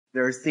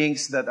There are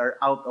things that are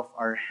out of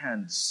our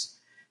hands.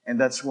 And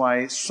that's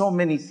why so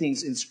many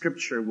things in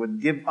Scripture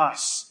would give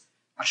us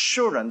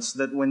assurance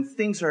that when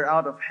things are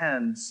out of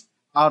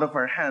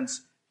our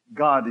hands,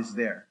 God is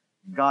there.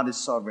 God is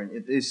sovereign.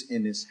 It is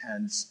in His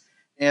hands.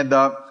 And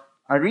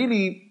I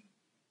really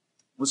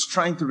was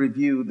trying to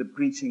review the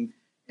preaching,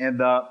 and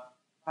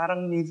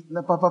parang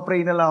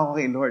napapapray na lang ako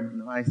kay Lord.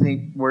 No? I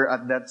think we're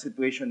at that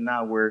situation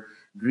now where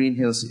Green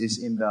Hills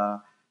is in the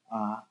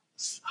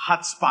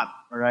hot spot,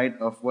 right,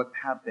 of what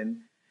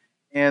happened.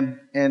 And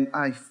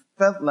I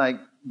felt like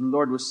the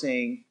Lord was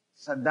saying,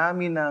 sa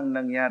dami nang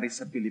nangyari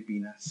sa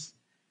Pilipinas,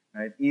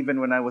 right?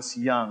 Even when I was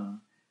young,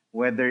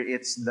 whether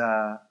it's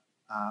the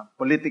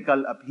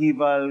political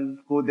upheaval,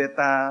 coup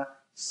d'etat,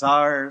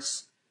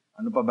 SARS,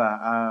 ano pa ba,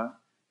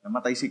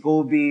 namatay si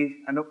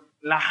Kobe,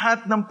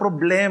 lahat ng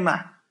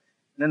problema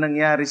na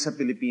nangyari sa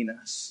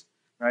Pilipinas,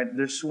 right?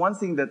 There's one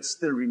thing that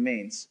still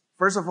remains.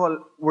 First of all,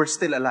 we're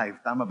still alive,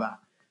 tama ba?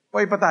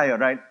 Buhay pa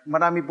tayo, right?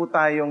 Marami po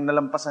tayong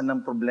nalampasan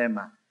ng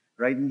problema,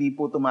 right? Hindi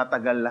po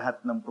tumatagal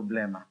lahat ng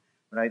problema,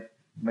 right?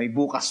 May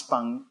bukas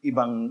pang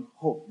ibang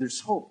hope.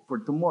 There's hope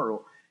for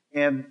tomorrow.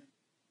 And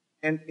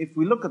if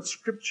we look at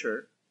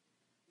Scripture,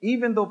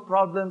 even though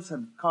problems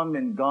have come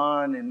and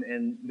gone,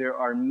 and there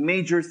are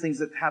major things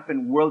that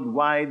happen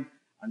worldwide,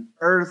 an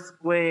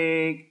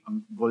earthquake, a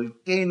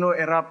volcano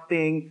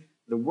erupting,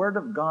 the Word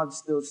of God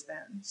still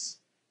stands.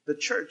 The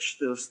church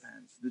still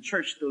stands. The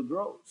church still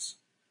grows.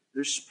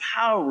 There's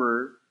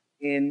power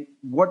in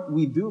what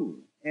we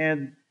do.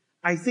 And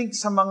I think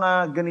sa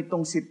mga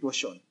ganitong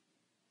sitwasyon,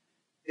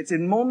 it's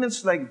in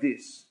moments like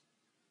this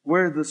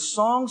where the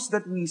songs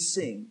that we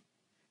sing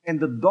and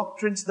the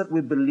doctrines that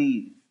we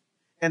believe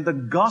and the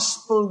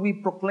gospel we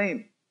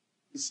proclaim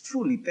is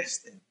truly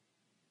tested.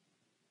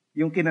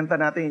 Yung kinanta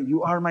natin,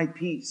 you are my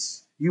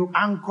peace. You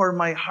anchor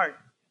my heart.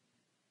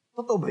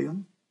 Totoo ba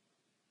yun?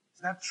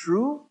 Is that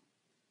true?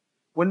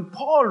 When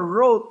Paul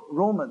wrote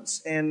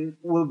Romans, and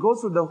we'll go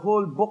through the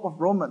whole book of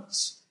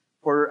Romans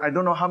for I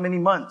don't know how many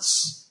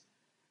months,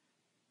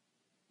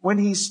 when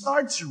he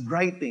starts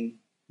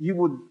writing, you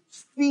would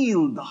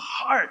feel the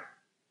heart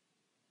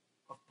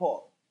of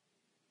Paul.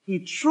 He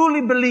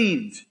truly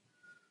believed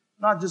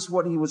not just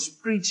what he was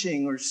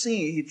preaching or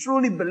singing. He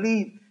truly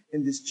believed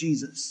in this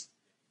Jesus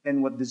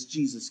and what this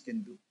Jesus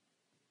can do.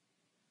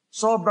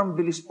 Sobrang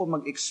bilis po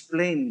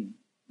mag-explain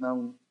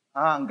ng,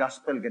 ang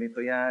gospel,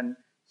 ganito yan,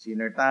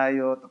 sinner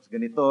tayo, tapos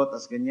ganito,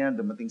 tapos ganyan,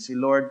 dumating si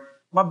Lord.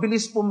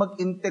 Mabilis po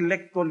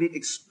mag-intellectually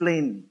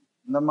explain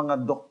ng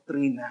mga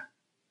doktrina.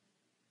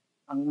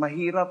 Ang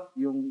mahirap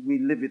yung we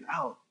live it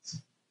out.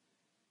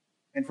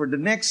 And for the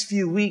next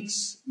few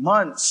weeks,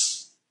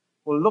 months,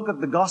 we'll look at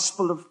the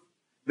gospel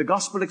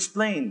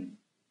explained,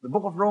 the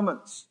book of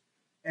Romans.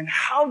 And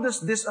how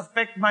does this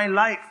affect my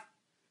life?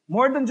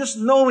 More than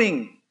just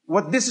knowing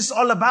what this is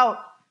all about.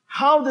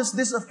 How does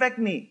this affect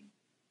me?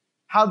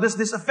 How does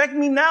this affect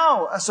me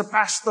now as a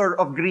pastor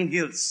of Green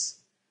Hills,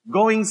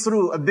 going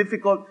through a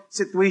difficult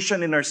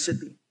situation in our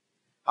city?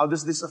 How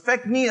does this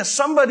affect me as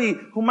somebody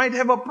who might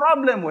have a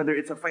problem, whether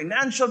it's a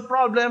financial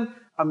problem,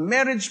 a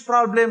marriage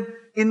problem,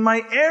 in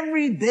my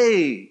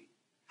everyday?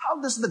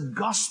 How does the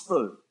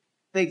gospel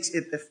takes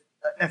its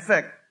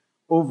effect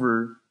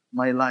over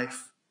my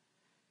life?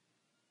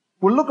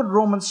 We'll look at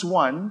Romans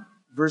 1,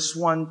 verse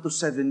 1 to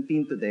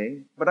 17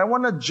 today, but I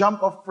want to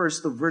jump off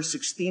first to verse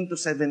 16 to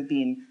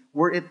 17,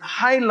 where it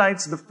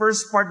highlights the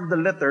first part of the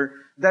letter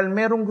dahil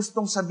merong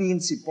gustong sabihin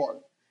si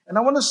Paul. And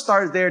I want to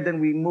start there, then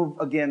we move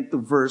again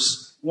to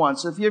verse 1.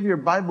 So if you have your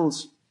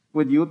Bibles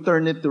with you,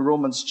 turn it to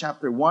Romans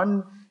chapter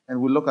 1,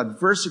 and we'll look at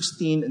verse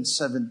 16 and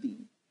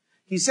 17.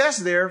 He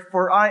says there,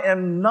 "For I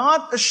am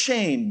not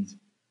ashamed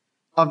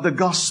of the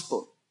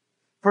gospel,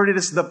 for it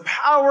is the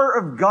power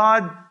of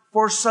God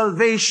for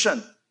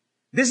salvation."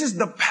 This is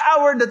the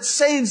power that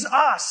saves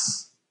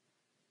us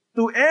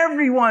to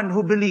everyone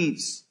who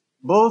believes,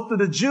 both to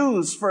the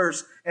Jews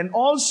first and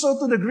also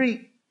to the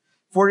Greek.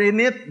 For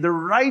in it, the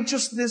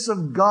righteousness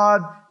of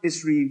God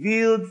is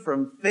revealed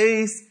from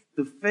faith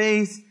to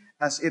faith,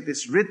 as it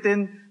is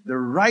written, "The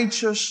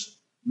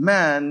righteous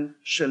man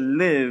shall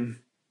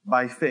live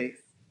by faith."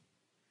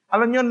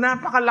 Alam niyo,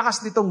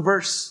 napakalakas nitong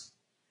verse.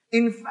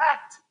 In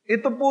fact,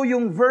 ito po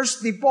yung verse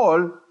ni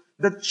Paul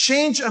that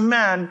changed a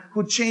man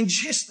who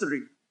changed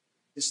history.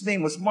 His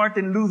name was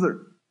Martin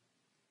Luther.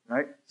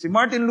 Right? Si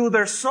Martin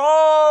Luther,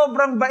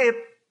 sobrang bait.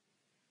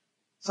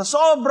 Sa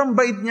sobrang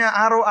bait niya,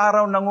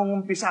 araw-araw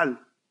nangungumpisal.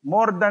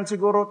 More than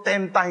siguro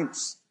 10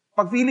 times.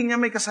 Pag feeling niya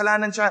may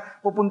kasalanan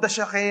siya, pupunta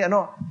siya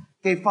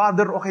kay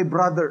father o kay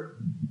brother.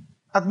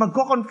 At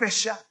magko-confess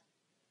siya.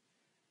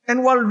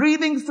 And while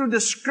reading through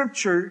the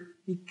scripture,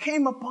 he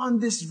came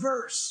upon this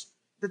verse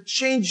that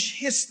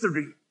changed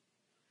history,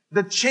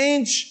 that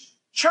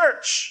changed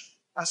church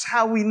as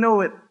how we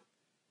know it.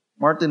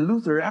 Martin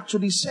Luther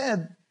actually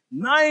said,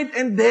 "Night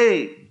and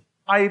day,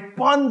 I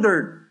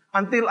pondered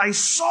until I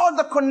saw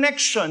the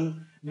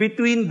connection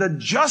between the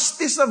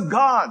justice of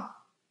God."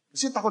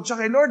 Kasi takot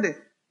siya kay Lord eh.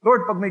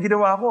 Lord, pag may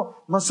ginawa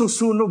ako,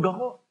 masusunog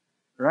ako.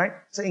 Right?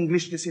 Sa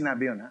English niya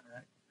sinabi yun.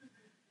 Right?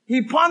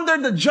 He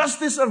pondered the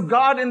justice of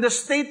God in the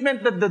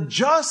statement that the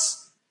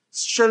just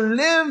shall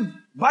live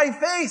by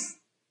faith.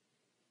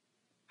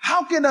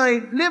 How can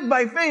I live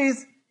by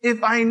faith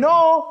if I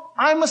know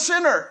I'm a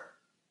sinner?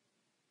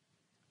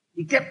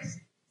 He kept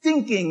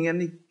thinking and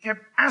he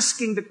kept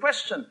asking the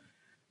question.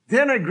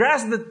 Then I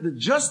grasped that the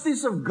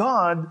justice of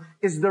God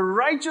is the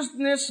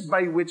righteousness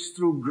by which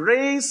through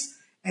grace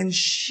and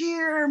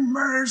sheer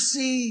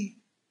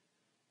mercy.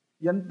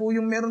 Yan po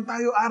yung meron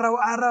tayo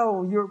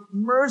araw-araw. Your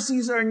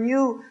mercies are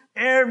new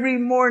every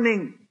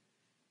morning.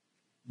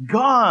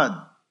 God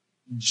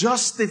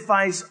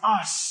justifies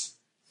us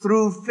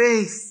through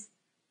faith.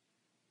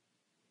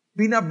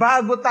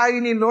 Binabago tayo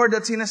ni Lord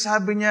at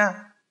sinasabi niya,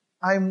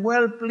 I'm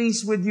well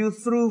pleased with you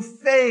through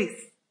faith.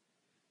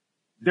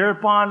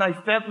 Thereupon, I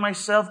felt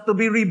myself to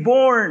be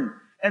reborn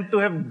and to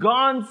have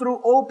gone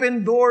through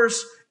open doors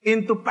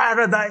into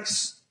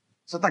paradise.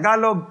 Sa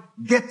Tagalog,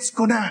 gets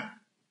ko na.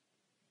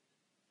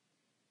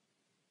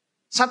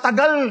 Sa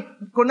tagal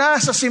ko na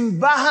sa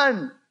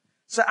simbahan,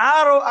 sa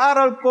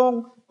araw-araw kong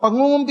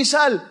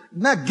pangungumpisal,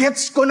 na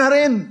gets ko na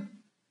rin.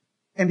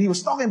 And he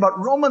was talking about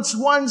Romans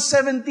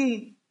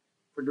 1:17.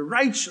 For the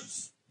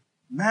righteous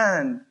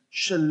man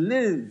shall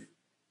live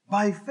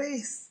by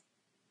faith.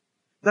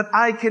 That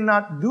I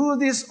cannot do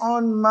this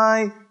on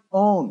my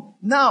own.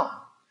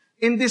 Now,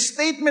 in this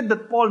statement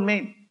that Paul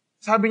made,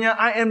 sabi niya,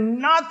 I am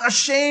not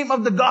ashamed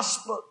of the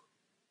gospel.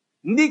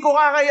 Hindi ko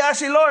kakaya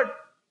si Lord.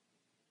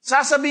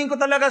 Sasabihin ko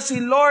talaga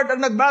si Lord ang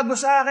nagbago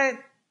sa akin.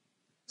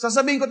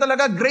 Sasabihin ko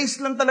talaga,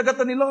 grace lang talaga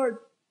to ni Lord.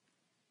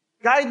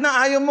 Kahit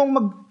na ayaw mong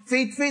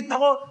mag-faith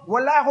ako,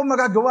 wala akong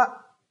magagawa.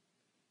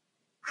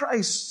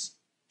 Christ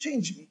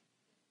changed me.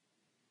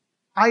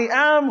 I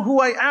am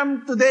who I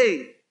am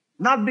today.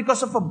 Not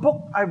because of a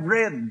book I've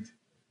read,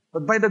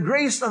 but by the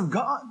grace of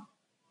God.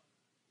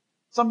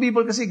 Some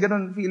people kasi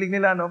ganun feeling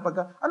nila, no?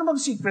 Pagka, ano bang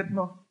secret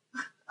mo?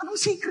 Anong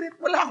secret?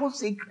 Wala akong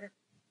secret.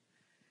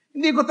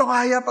 Hindi ko to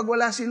kaya pag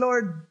wala si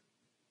Lord.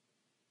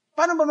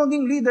 Paano ba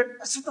maging leader?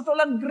 Sa totoo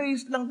lang,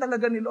 grace lang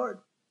talaga ni Lord.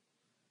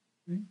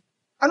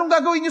 Anong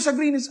gagawin niyo sa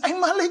Greenies? Ay,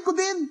 malay ko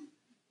din.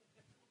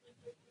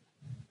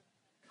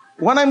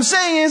 What I'm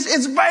saying is,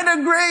 it's by the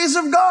grace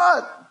of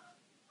God.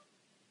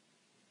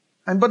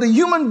 I'm but a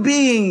human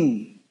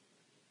being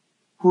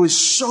who is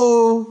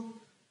so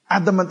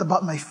adamant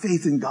about my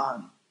faith in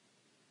God.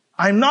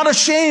 I'm not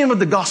ashamed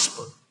of the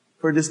gospel,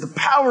 for it is the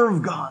power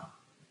of God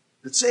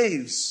that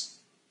saves.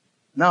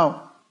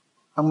 Now,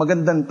 ang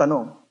magandang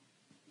tanong,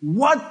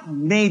 what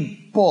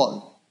made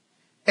Paul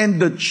and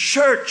the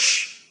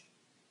church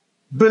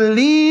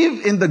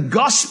believe in the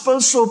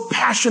gospel so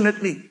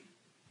passionately?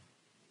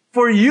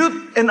 For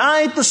you and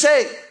I to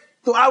say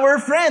to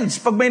our friends,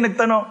 pag may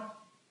nagtanong,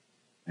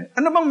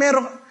 ano bang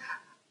meron?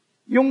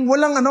 Yung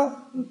walang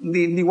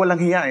hindi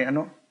walang hiya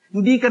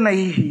hindi ka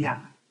nahihiya.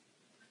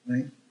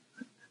 Right?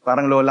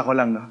 Parang lola ko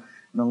lang, no?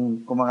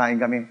 Nung kumakain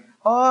kami,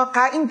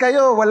 kain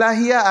kayo, wala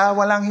hiya,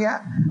 walang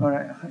hiya.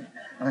 Alright,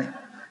 okay.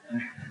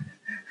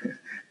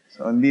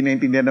 So, hindi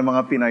naintindihan ng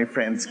mga Pinoy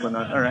friends ko,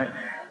 no? Alright?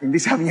 Hindi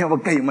sabi niya,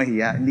 wag kayo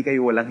mahiya, hindi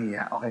kayo walang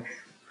hiya. Okay.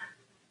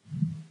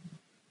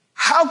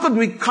 How could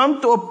we come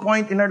to a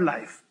point in our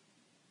life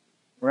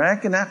where I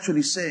can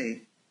actually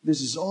say,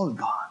 this is all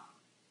God?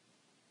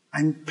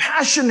 I'm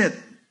passionate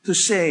to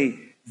say,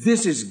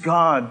 this is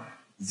God,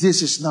 this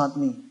is not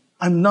me.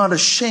 I'm not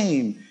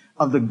ashamed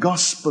of the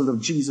gospel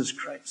of Jesus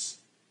Christ.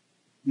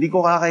 Hindi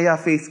ko kakaya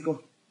faith ko.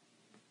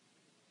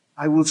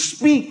 I will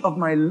speak of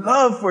my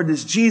love for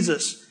this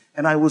Jesus,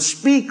 and I will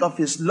speak of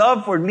His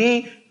love for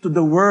me to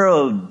the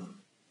world.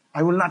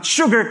 I will not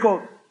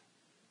sugarcoat.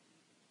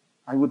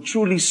 I would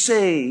truly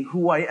say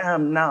who I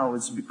am now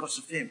is because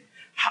of Him.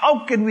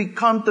 How can we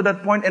come to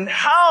that point, and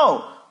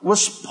how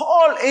was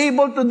Paul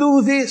able to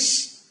do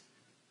this?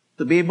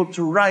 To be able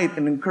to write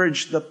and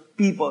encourage the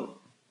people,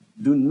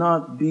 do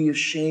not be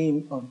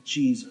ashamed of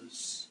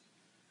Jesus.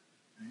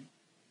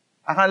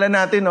 Akala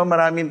natin,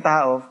 maraming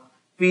tao,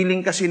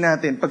 feeling kasi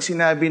natin, pag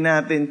sinabi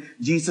natin,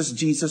 Jesus,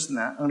 Jesus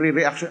na, ang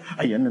re-reaction,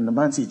 ayan na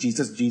naman, si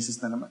Jesus,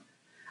 Jesus na naman.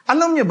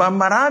 Alam niyo ba,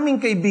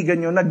 maraming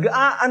kaibigan niyo,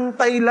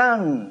 nag-aantay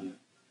lang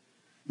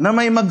na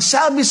may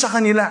magsabi sa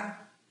kanila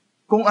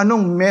kung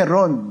anong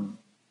meron.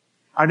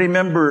 I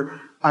remember,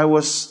 I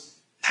was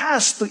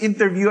tasked to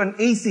interview an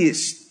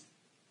atheist.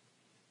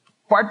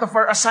 Part of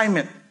our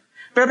assignment.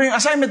 Pero yung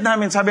assignment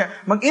namin, sabi,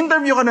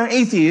 mag-interview ka ng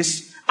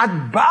atheist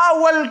at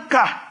bawal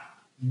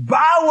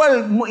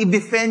mo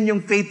i-defend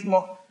yung faith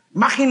mo.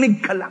 Makinig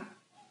ka lang.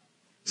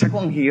 Sabi ko,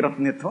 ang hirap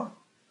nito.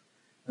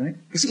 Right?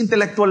 Kasi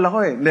intellectual ako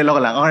eh. Lelo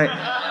ko lang. Okay.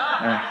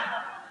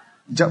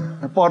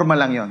 Forma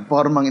lang yon.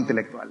 Formang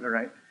intellectual.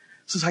 Alright?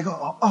 So sabi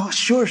ko,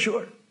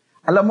 sure.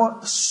 Alam mo,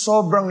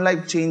 sobrang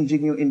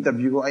life-changing yung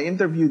interview ko. I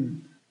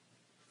interviewed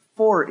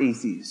 4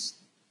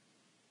 atheists.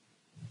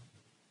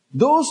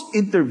 Those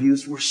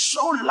interviews were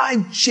so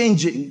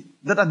life-changing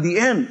that at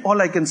the end, all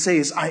I can say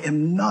is, I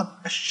am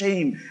not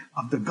ashamed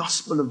of the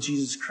gospel of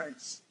Jesus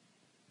Christ.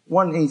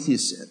 One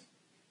atheist said,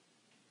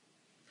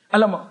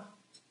 alam mo,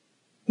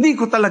 hindi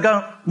ko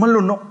talaga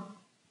malunok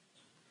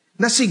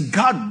na si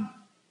God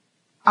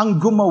ang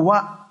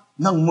gumawa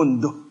ng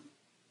mundo.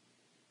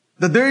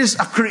 That there is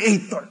a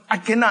creator.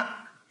 I cannot.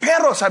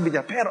 Pero, sabi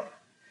niya,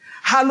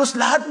 halos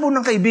lahat po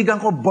ng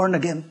kaibigan ko born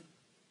again.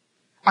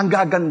 Ang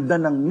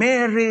gaganda ng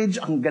marriage,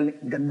 ang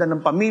ganda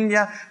ng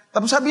pamilya.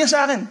 Tapos sabi niya sa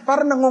akin,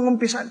 parang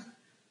nangungumpisan.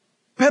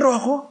 Pero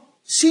ako,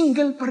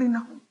 single pa rin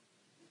ako.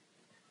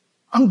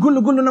 Ang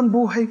gulo-gulo ng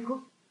buhay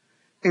ko.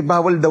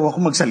 Bawal daw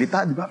ako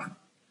magsalita, di ba?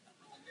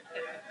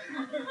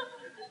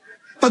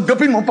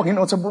 Tanggapin mo,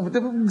 Panginoon, sa buhay.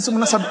 Gusto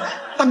mo na sabi,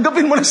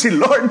 tanggapin mo na si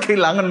Lord.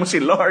 Kailangan mo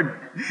si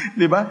Lord.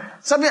 Di ba?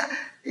 Sabi niya,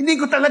 hindi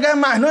ko talaga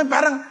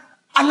parang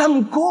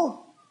alam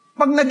ko.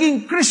 Pag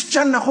naging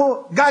Christian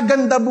ako,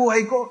 gaganda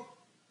buhay ko.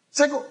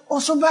 Sabi ko,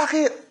 so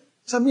bakit?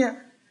 Sabi niya,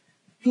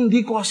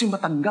 hindi ko kasi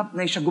matanggap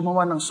na siya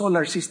gumawa ng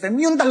solar system.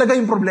 Yun talaga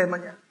yung problema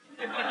niya.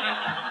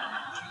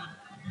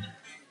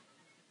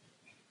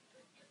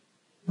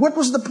 What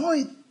was the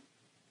point?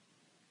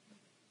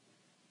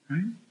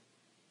 Right?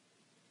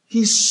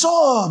 He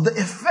saw the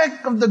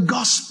effect of the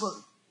gospel,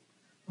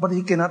 but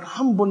he cannot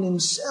humble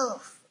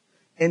himself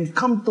and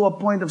come to a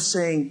point of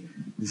saying,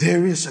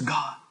 there is a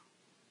God,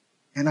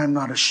 and I'm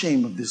not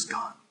ashamed of this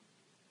God.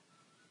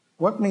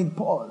 What made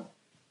Paul?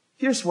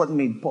 Here's what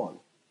made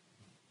Paul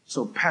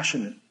so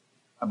passionate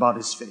about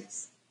his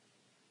faith.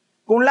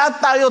 Kung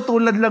lahat tayo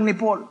tulad lang ni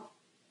Paul,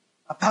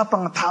 at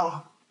tapang na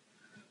tao,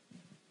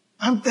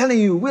 I'm telling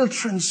you, we'll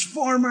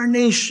transform our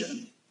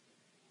nation,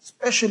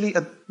 especially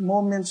at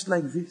moments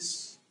like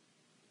this.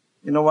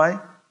 You know why?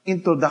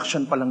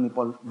 Introduction pa lang ni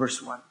Paul, verse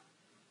 1.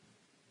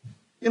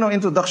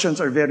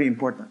 Introductions are very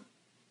important.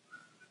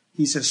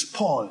 He says,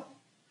 Paul,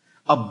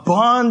 a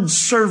bond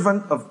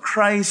servant of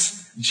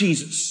Christ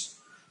Jesus,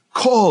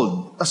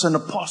 called as an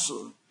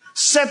apostle,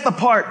 set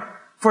apart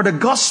for the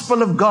gospel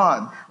of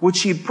God,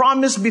 which he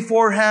promised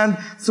beforehand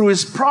through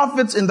his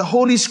prophets in the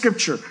Holy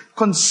Scripture,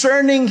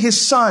 concerning his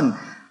Son,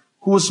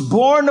 who was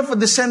born of a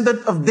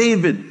descendant of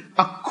David,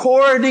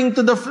 according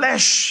to the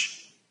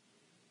flesh.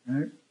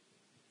 Right?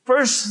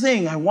 First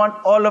thing I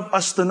want all of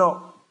us to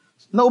know.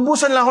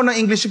 Naubusan lang ako ng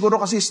English siguro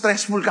kasi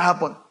stressful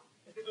kahapon.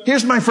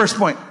 Here's my first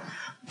point.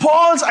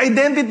 Paul's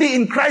identity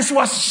in Christ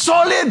was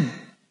solid.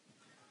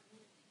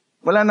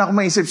 Wala na akong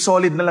maisip,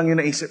 solid na lang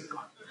yung naisip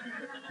ko.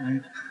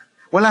 Right?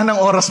 Wala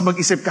nang oras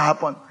mag-isip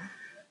kahapon.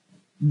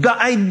 The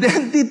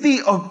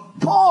identity of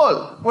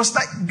Paul was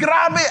like,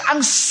 grabe,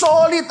 ang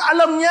solid,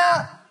 alam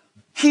niya.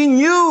 He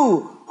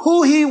knew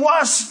who he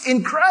was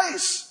in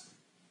Christ.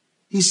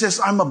 He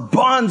says, I'm a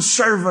bond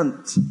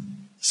servant,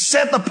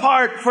 set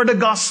apart for the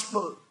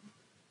gospel.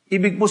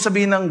 Ibig po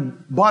sabihin ng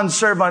bond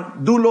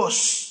servant,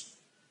 doulos.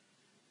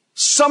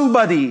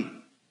 Somebody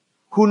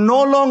who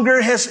no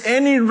longer has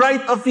any right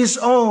of his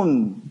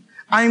own.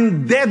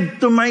 I'm dead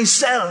to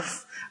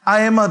myself.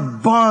 I am a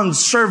bond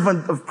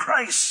servant of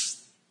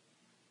Christ.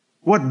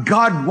 What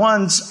God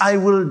wants, I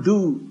will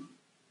do.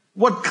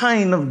 What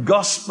kind of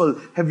gospel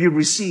have you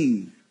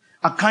received?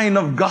 A kind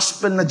of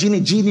gospel na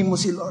gini-gini mo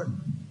si Lord?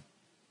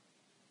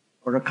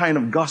 Or a kind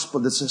of gospel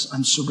that says,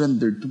 I'm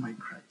surrendered to my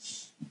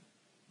Christ?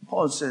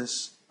 Paul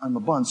says, I'm a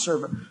bond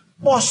servant.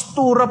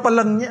 Postura pa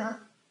lang niya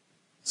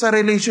sa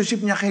relationship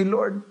niya kay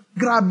Lord.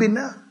 Grabe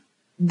na.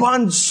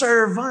 Bond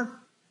servant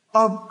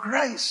of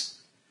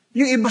Christ.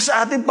 Yung iba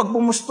sa atin, pag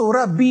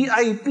pumustura,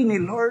 VIP ni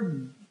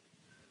Lord.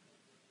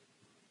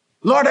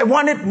 Lord, I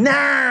want it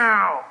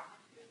now.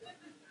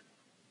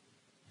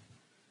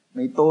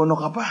 May tono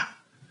ka pa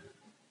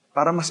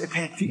para mas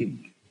effective.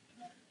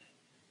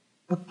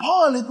 But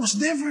Paul, it was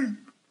different.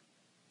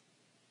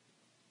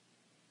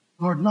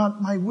 Lord,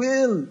 not my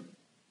will.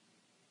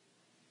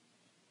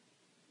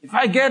 If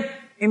I get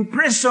in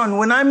prison,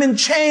 when I'm in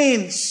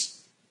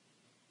chains,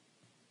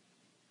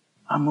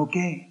 I'm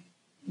okay.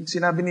 Yung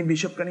sinabi ni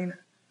Bishop kanina,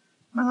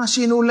 mga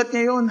sinulat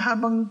niya yon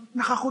habang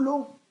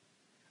nakakulong.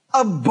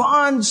 A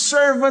bond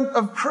servant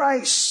of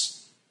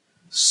Christ.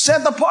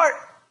 Set apart.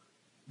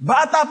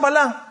 Bata pa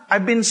lang,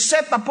 I've been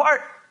set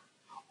apart.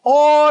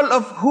 All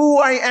of who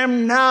I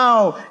am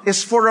now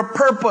is for a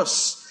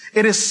purpose.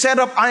 It is set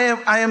up, I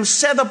am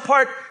set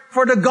apart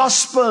for the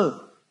gospel.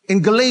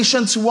 In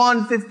Galatians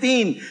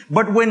 1:15.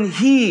 But when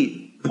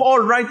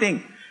Paul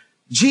writing,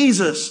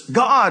 Jesus,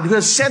 God, who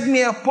has set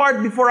me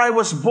apart before I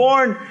was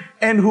born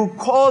and who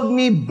called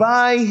me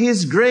by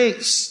His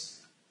grace.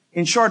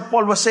 In short,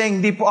 Paul was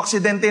saying, hindi po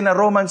aksidente na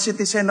Roman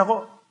citizen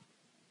ako.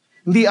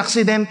 Hindi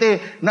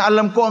aksidente na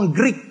alam ko ang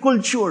Greek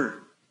culture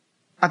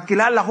at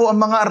kilala ko ang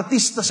mga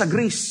artista sa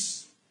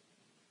Greece.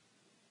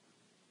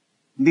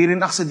 Hindi rin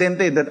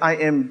aksidente that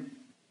I am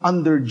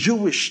under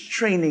Jewish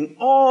training.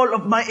 All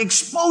of my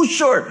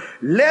exposure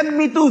led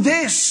me to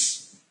this.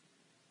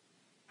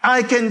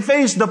 I can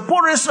face the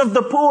poorest of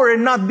the poor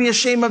and not be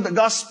ashamed of the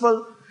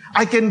gospel.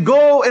 I can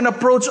go and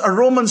approach a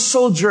Roman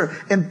soldier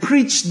and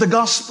preach the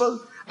gospel.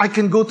 I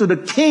can go to the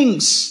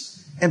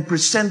kings and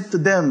present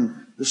to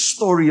them the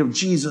story of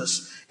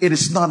Jesus. It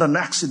is not an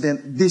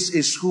accident. This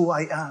is who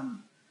I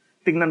am.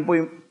 Tingnan mo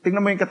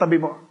yung katabi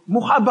mo.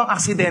 Mukha bang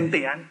aksidente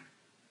yan?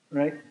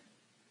 Right?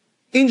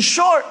 In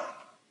short,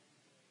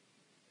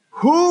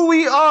 who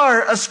we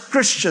are as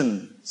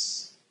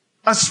Christians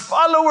As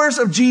followers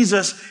of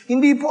Jesus,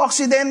 hindi po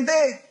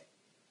aksidente.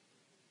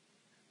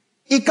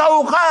 Ikaw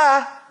ka,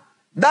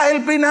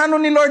 dahil prinano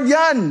ni Lord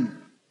yan.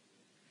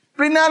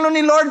 Prinano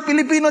ni Lord,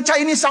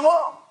 Filipino-Chinese ako.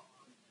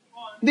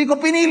 Hindi ko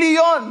pinili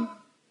yon.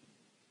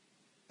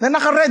 Na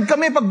naka-red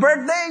kami pag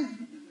birthday.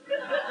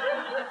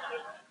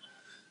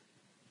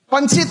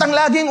 Pansit ang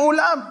laging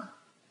ulam.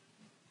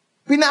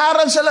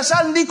 Pinaaral sa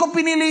Lasal, hindi ko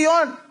pinili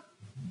yon.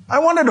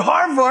 I wanted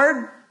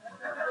Harvard.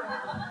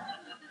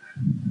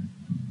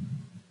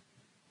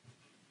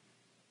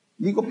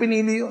 Hindi ko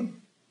pinili yun.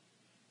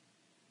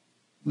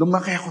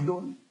 Lumaki ako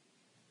doon.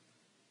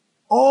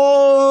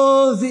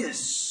 All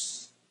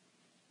this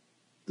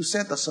to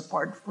set us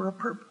apart for a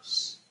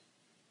purpose.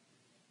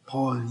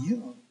 Paul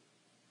knew.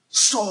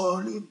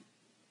 Solid.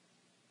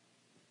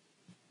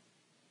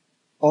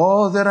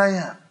 All that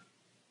I am,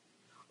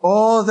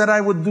 all that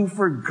I would do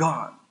for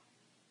God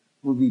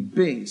will be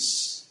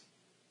based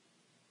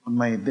on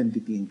my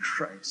identity in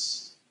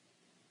Christ.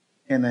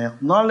 And I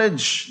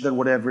acknowledge that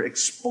whatever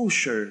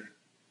exposure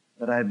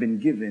that I have been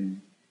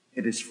given,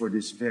 it is for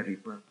this very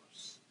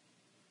purpose.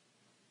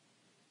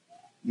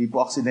 Hindi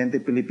po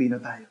aksidente Pilipino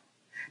tayo.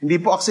 Hindi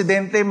po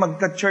aksidente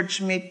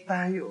magka-churchmate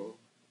tayo.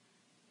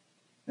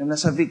 Na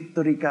nasa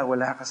victory ka,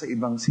 wala ka sa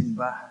ibang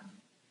simbahan.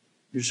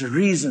 There's a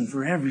reason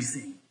for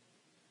everything.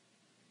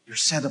 You're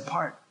set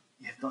apart.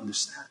 You have to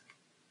understand.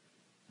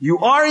 You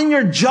are in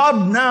your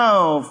job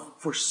now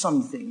for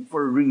something,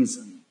 for a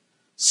reason.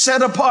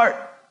 Set apart.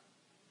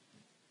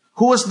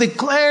 Who was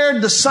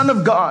declared the Son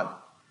of God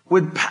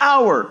with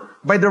power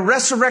by the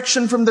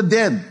resurrection from the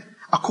dead,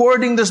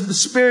 according to the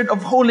Spirit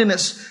of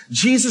holiness,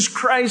 Jesus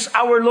Christ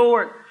our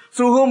Lord,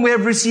 through whom we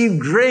have received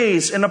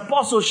grace and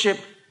apostleship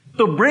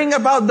to bring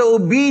about the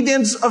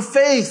obedience of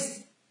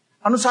faith.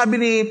 Ano sabi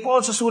ni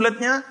Paul sa sulat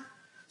niya?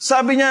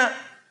 Sabi niya,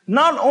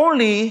 not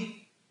only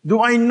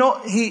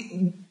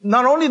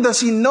does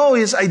he know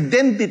his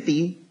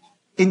identity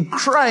in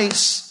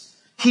Christ,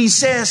 he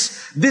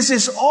says, this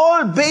is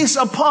all based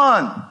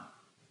upon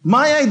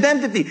my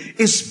identity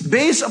is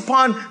based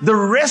upon the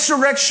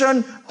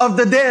resurrection of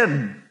the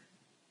dead.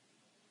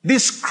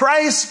 This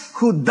Christ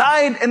who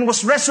died and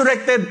was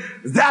resurrected,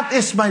 that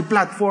is my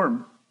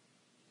platform.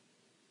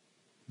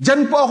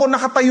 Diyan po ako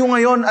nakatayo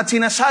ngayon at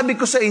sinasabi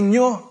ko sa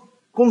inyo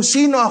kung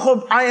sino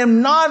ako. I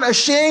am not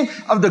ashamed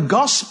of the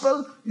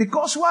gospel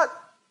because what?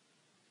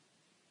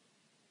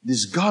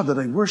 This God that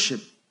I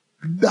worship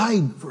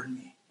died for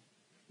me.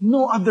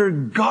 No other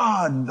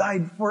God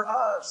died for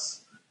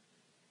us.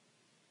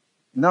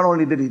 Not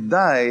only did He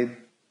die,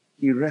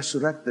 He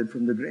resurrected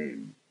from the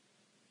grave.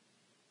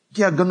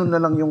 Kaya ganun na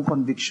lang yung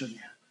conviction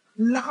niya.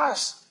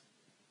 Lakas.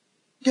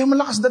 Kaya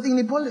malakas dating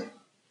ni Paul eh.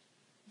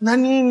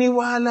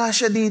 Naniniwala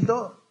siya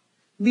dito.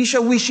 Hindi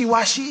siya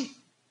wishy-washy.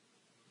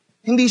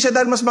 Hindi siya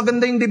dahil mas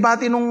maganda yung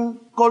debate nung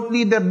cult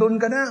leader,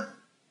 doon ka na.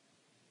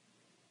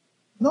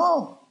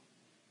 No.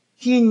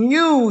 He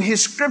knew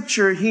His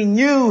scripture. He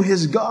knew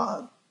His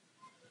God.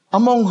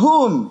 Among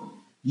whom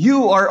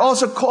you are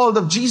also called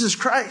of Jesus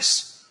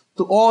Christ.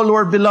 To all who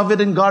are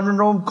beloved in God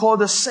and Rome,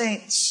 called as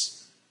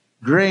saints.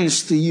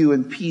 Grace to you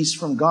and peace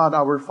from God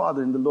our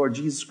Father and the Lord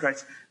Jesus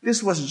Christ.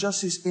 This was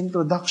just his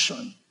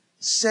introduction.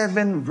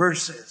 7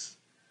 verses.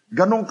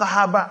 Ganong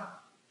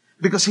kahaba.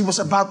 Because he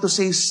was about to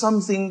say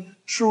something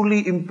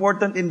truly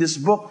important in this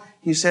book.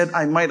 He said,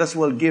 I might as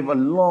well give a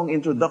long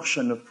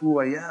introduction of who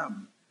I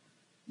am.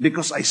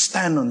 Because I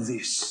stand on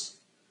this.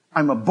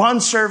 I'm a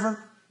bondservant,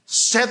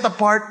 set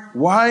apart.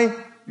 Why?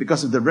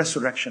 Because of the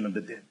resurrection of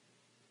the dead.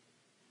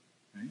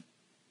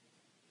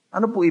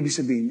 Ano po ibig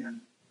sabihin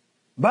yan?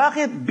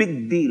 Bakit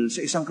big deal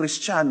sa isang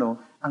Kristiyano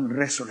ang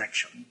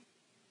resurrection?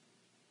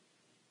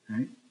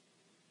 Right?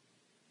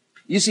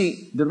 You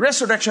see, the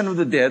resurrection of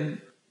the dead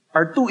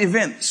are 2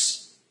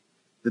 events.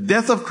 The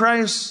death of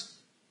Christ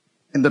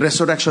and the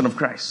resurrection of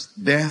Christ.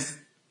 Death,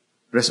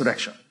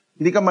 resurrection.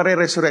 Hindi ka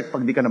mare-resurrect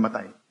pag di ka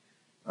namatay.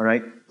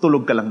 Alright?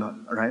 Tulog ka lang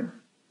nun. Alright?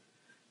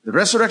 The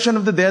resurrection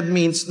of the dead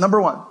means, number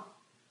 1,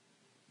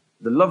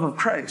 the love of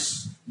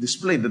Christ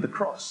displayed at the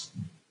cross.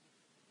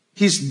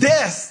 His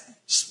death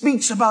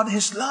speaks about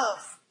His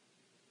love.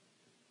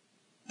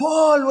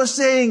 Paul was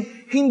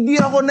saying, hindi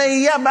ako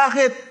naiya.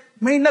 Bakit?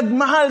 May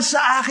nagmahal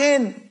sa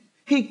akin.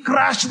 He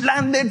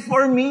crash-landed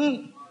for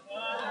me.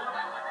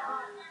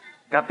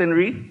 Captain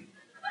Ree?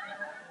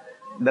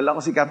 Dala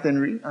ko si Captain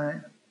Ree.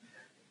 Alright.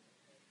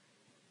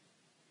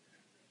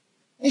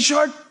 In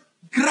short,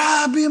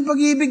 grabe yung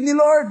pag-ibig ni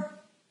Lord.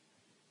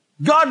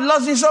 God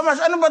loves me so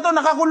much. Ano ba to?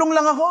 Nakakulong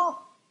lang ako.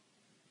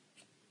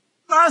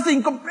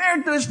 Nothing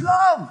compared to His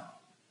love.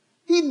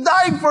 He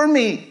died for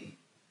me.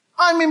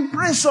 I'm in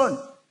prison.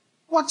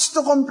 What's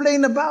to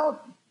complain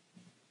about?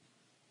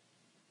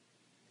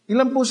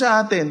 Ilan po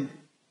sa atin,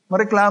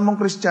 mareklamong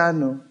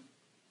Kristiyano,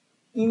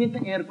 init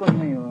ang aircon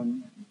ngayon,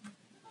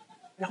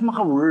 hindi ako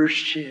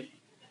maka-worship.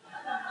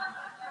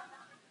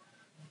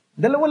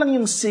 Dalawa lang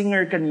yung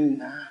singer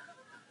kanina.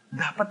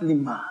 Dapat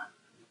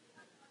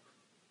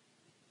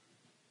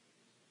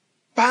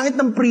 5. Pangit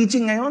ng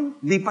preaching ngayon,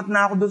 lipat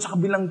na ako doon sa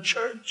kabilang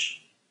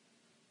church.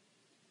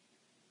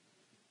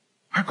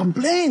 Our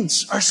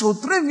complaints are so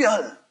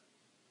trivial.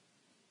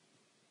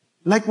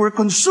 Like we're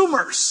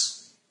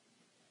consumers.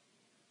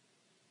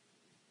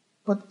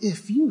 But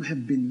if you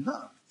have been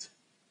loved,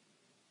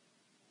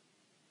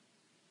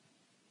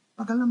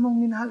 pag alam mong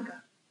minahal ka,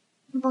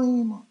 ano pang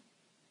hingin mo?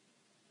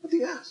 What do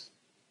you ask?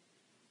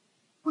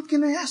 What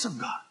can I ask of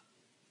God?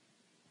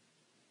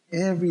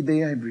 Every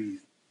day I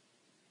breathe.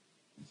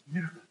 It's a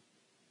miracle.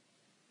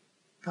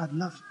 God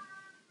loves me.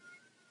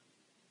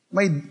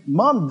 My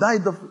mom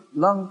died of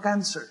lung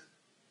cancer.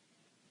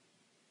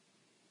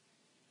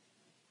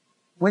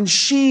 When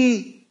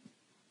she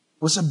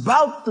was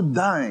about to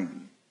die,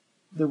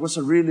 there was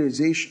a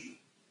realization.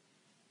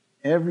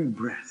 Every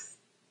breath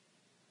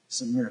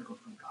is a miracle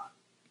from God.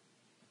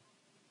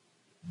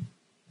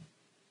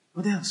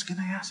 What else can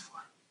I ask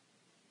for?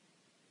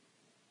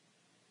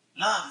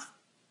 Love.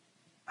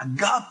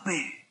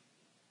 Agape.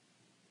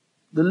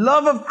 The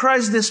love of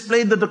Christ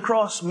displayed at the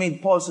cross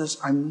made Paul says,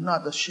 I'm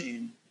not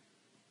ashamed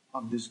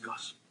of this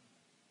gospel.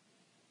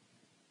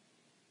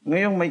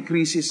 Ngayong may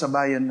krisis sa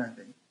bayan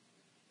natin,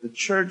 the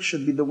church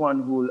should be the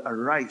one who will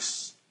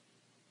arise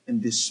and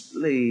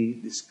display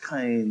this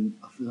kind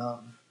of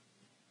love.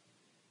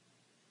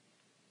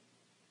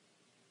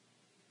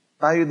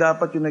 Tayo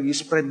dapat yung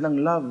nag-spread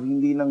ng love,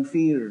 hindi ng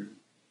fear.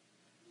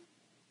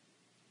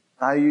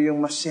 Tayo yung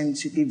mas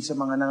sensitive sa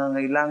mga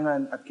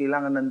nangangailangan at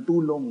kailangan ng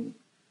tulong.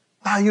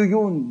 Tayo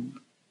yun.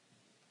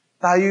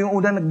 Tayo yung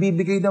unang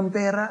nagbibigay ng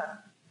pera.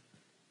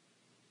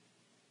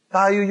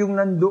 Tayo yung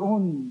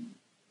nandoon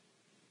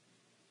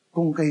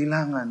kung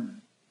kailangan.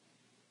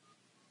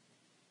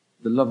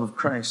 The love of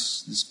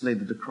Christ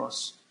displayed at the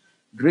cross.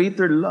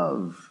 Greater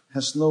love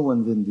has no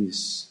one than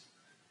this,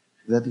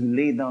 that He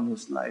laid down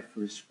His life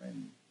for His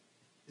friend.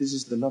 This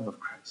is the love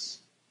of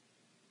Christ.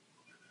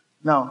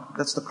 Now,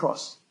 that's the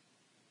cross.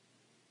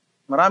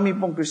 Marami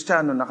pong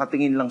Kristiyano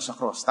nakatingin lang sa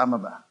cross.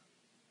 Tama ba?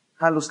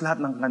 Halos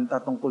lahat ng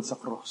kanta tungkol sa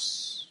cross.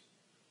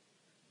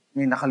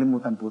 May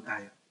nakalimutan po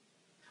tayo.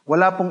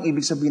 Wala pong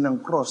ibig sabihin ng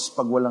cross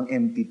pag walang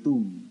empty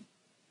tomb.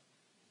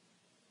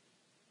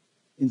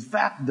 In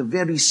fact, the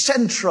very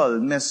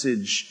central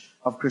message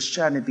of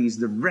Christianity is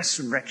the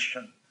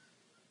resurrection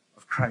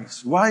of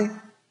Christ. Why?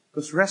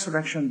 Because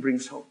resurrection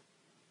brings hope.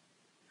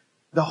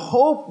 The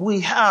hope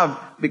we have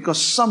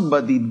because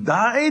somebody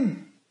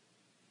died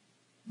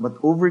but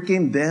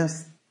overcame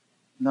death.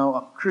 Now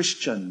a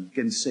Christian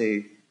can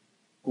say,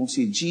 kung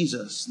si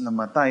Jesus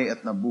namatay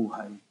at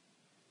nabuhay,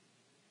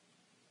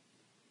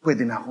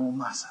 pwede na akong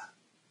umasa.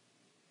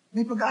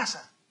 May pag-asa.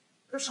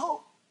 There's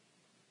hope.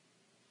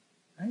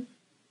 Right?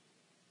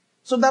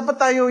 So dapat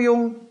tayo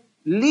yung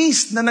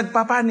least na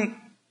nagpapanik.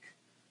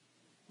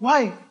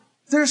 Why?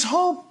 There's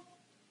hope.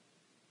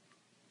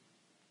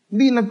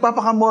 Hindi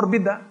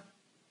nagpapaka-morbid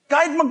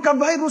Kahit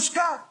magka-virus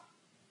ka,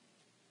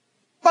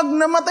 pag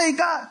namatay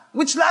ka,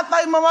 which lahat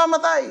tayo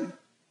mamamatay,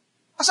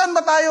 asan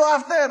ba tayo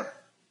after?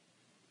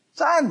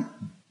 Saan?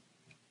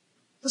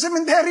 Sa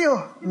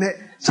sementeryo? Hindi.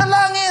 Sa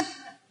langit.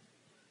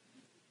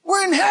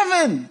 We're in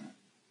heaven.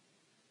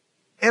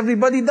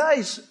 Everybody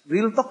dies.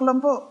 Real talk lang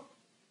po.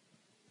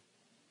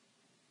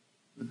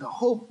 But the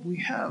hope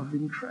we have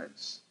in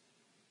Christ,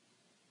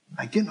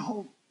 I can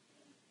hope.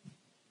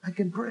 I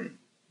can pray.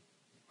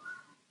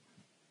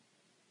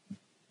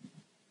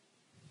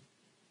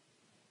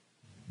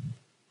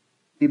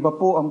 Iba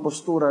po ang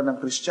postura ng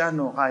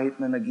Kristiyano kahit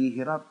na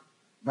naghihirap.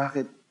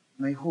 Bakit?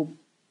 May hope.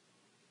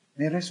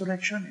 May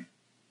resurrection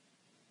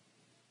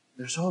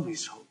There's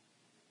always hope.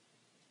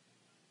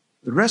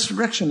 The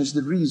resurrection is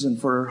the reason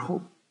for our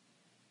hope.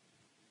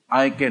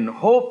 I can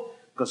hope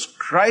because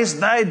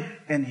Christ died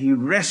and He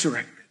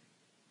resurrected.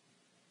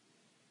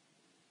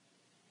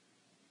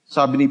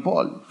 Sabi ni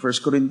Paul,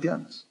 1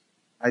 Corinthians,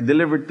 I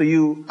delivered to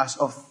you as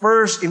of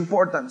first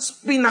importance,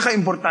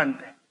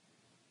 pinaka-importante.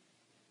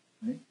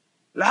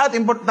 Lahat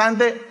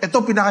importante, ito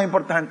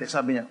pinaka-importante,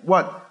 sabi niya.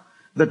 What?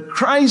 That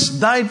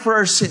Christ died for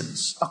our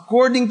sins,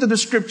 according to the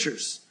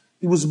Scriptures.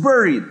 He was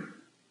buried,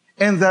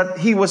 and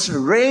that He was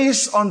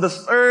raised on the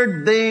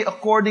third day,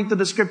 according to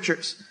the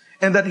Scriptures,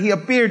 and that He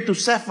appeared to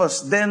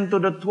Cephas, then to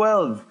the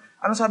 12.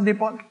 Ano sabi ni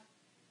Paul?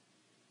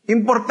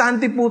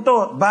 Importante po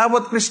to.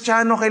 Bawat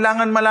Kristiyano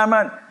kailangan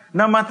malaman,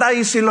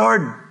 namatay si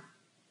Lord,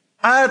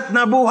 at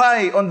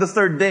nabuhay on the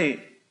third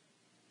day.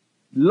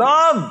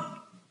 Love,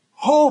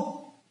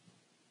 hope,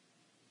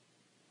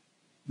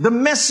 the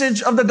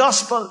message of the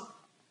gospel.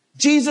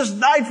 Jesus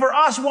died for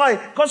us. Why?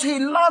 Because He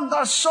loved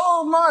us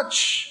so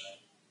much.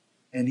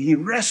 And He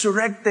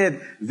resurrected.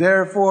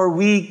 Therefore,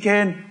 we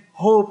can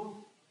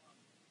hope.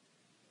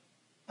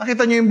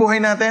 Nakita niyo yung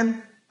buhay natin?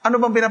 Ano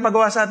bang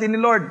pinapagawa sa atin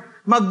ni Lord?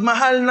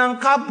 Magmahal ng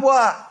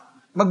kapwa.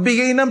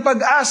 Magbigay ng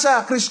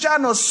pag-asa.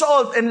 Kristiyano,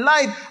 salt and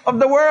light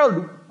of the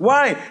world.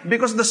 Why?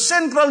 Because the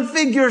central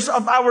figures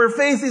of our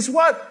faith is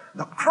what?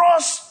 The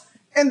cross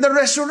and the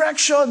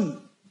resurrection.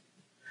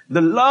 The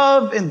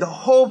love and the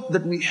hope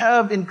that we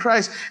have in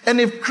Christ.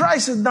 And if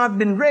Christ has not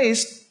been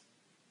raised,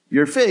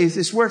 your faith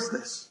is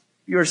worthless.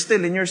 You're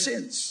still in your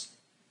sins.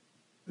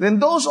 Then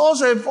those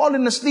also have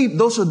fallen asleep.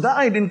 Those who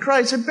died in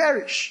Christ have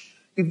perished.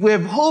 If we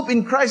have hope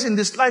in Christ in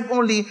this life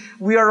only,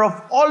 we are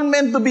of all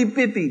men to be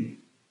pitied.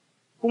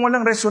 Kung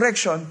walang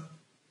resurrection,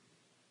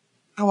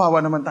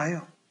 kawawa naman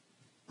tayo.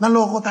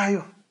 Naloko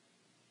tayo.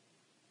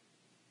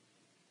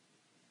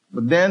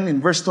 But then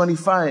in verse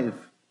 25,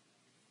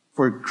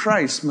 for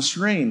Christ must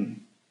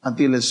reign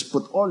until he has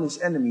put all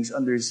his enemies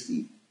under his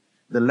feet.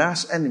 The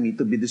last enemy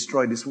to be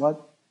destroyed is what?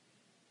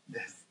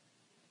 Death.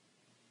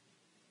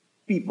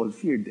 People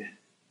fear death.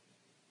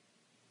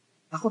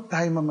 Takot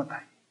tayo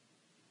mamatay.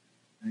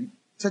 Right?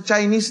 Sa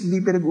Chinese, hindi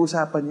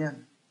pinag-uusapan yan.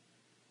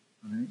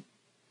 Right?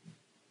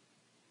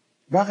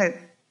 Bakit?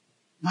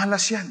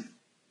 Malas yan.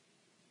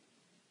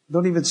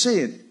 Don't even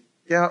say it.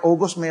 Kaya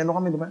August, may ano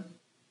kami, di ba?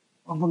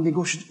 Huwag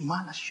mag-negosyo,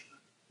 malas siya.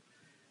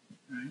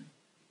 Right?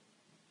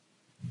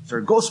 It's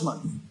our ghost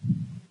month.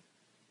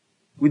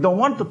 We don't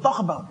want to talk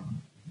about it.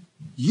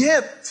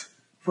 Yet,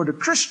 for the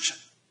Christian,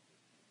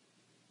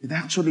 it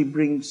actually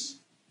brings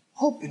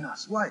hope in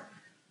us. Why?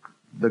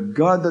 The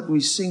God that we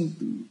sing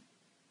to,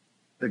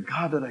 the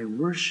God that I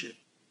worship,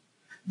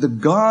 the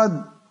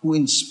God who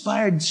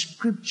inspired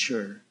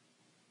Scripture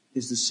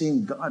is the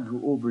same God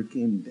who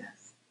overcame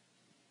death.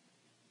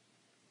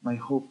 My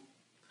hope.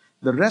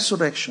 The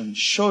resurrection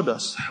showed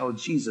us how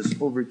Jesus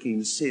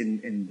overcame sin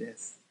and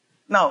death.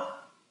 Now,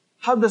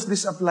 how does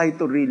this apply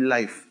to real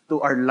life, to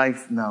our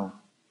life now?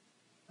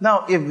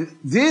 Now, if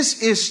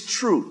this is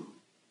true,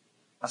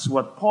 as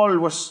what Paul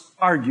was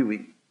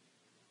arguing,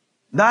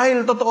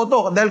 dahil totoo to,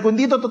 dahil kung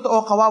di to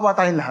totoo, kawawa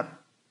tayong lahat.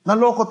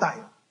 Naloko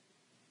tayo.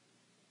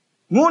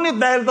 Ngunit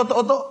dahil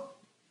totoo to,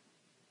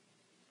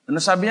 ano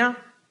sabi niya?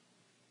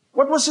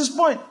 What was his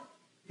point?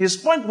 His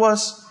point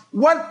was,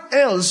 what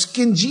else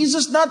can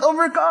Jesus not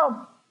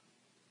overcome?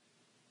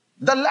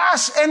 The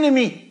last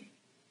enemy,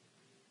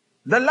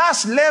 the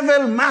last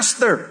level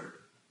master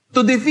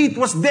to defeat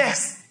was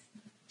death.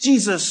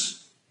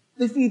 Jesus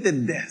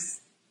defeated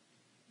death.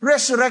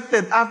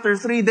 Resurrected after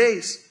 3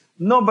 days.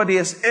 Nobody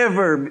has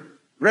ever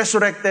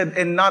resurrected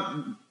and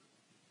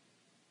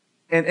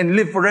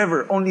lived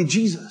forever. Only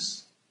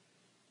Jesus.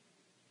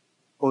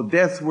 O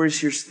death,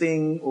 where's your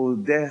sting? O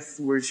death,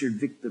 where's your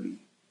victory?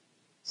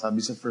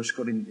 Sabi sa 1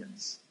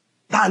 Corinthians.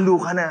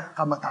 Talo ka na,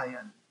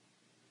 kamatayan.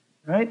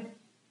 Right?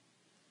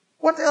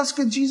 What else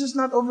could Jesus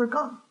not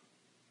overcome?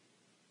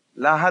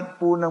 Lahat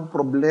po ng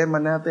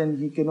problema natin,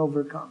 He can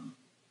overcome.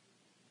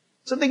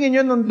 So tingin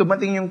nyo, nung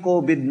dumating yung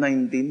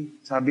COVID-19,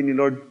 sabi ni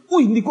Lord,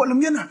 uy, hindi ko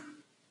alam yan ah.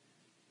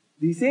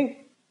 Do you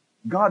think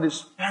God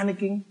is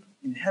panicking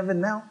in heaven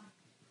now?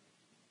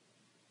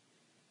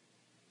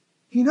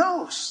 He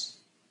knows.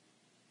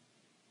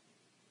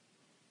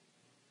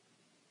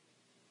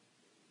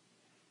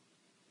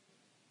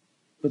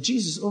 But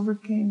Jesus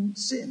overcame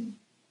sin.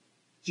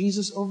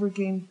 Jesus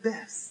overcame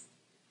death.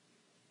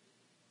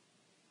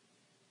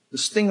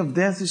 The sting of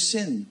death is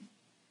sin.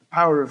 The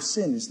power of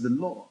sin is the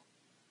law.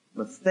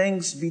 But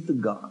thanks be to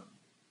God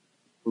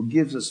who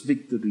gives us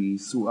victory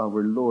through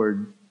our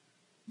Lord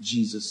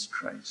Jesus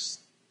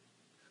Christ.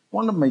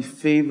 One of my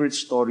favorite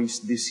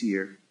stories this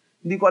year,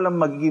 hindi ko alam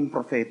magiging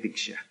prophetic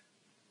siya,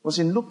 was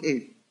in Luke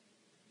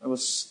 8. I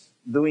was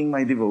doing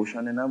my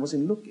devotion and I was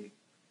in Luke 8.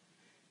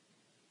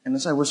 And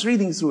as I was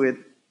reading through it,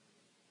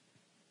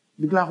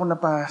 bigla ako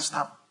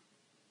napa-stop.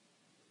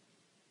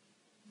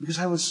 Because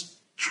I was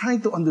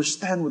trying to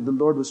understand what the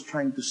Lord was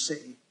trying to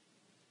say.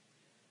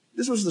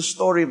 This was the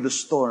story of the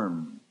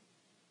storm.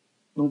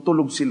 Nung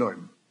tulog si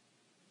Lord.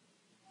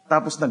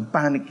 Tapos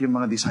nagpanic yung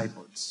mga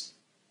disciples.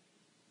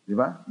 Di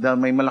ba? Dahil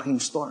may malaking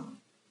storm.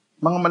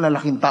 Mga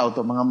malalaking tao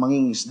to, mga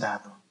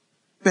mangingisda to.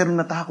 Pero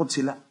natakot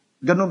sila.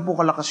 Ganun po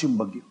kalakas yung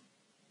bagyo.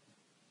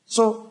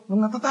 So,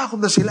 nung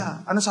natatakot na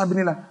sila, ano sabi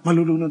nila?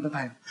 Malulunod na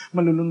tayo.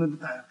 Malulunod na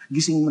tayo.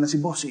 Gising mo na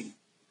si bossing.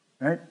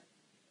 Right?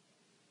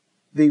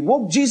 They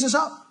woke Jesus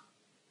up.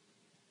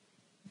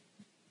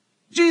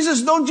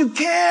 Jesus, don't you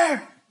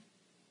care?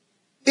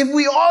 If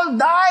we all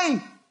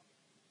die,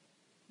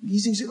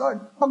 gising si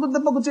Lord. Pagod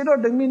na pagod si Lord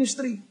ng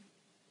ministry.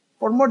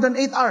 For more than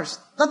 8 hours.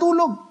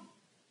 Natulog.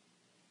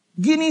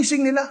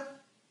 Ginising nila.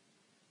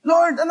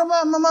 Lord, ano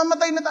ba?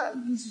 Mamamatay na tayo.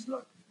 Gising si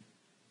Lord.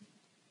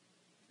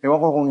 Ewan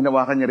ko kung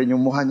hinawakan niya rin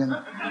yung mukha niya.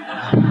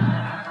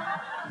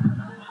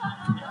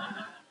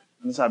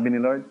 Ano sabi ni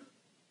Lord?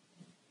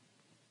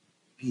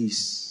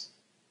 Peace.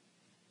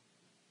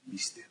 Be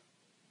still.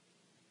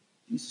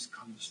 Jesus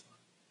comes.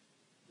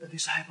 The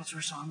disciples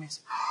were so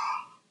amazed.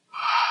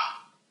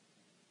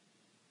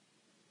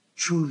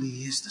 Truly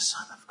He is the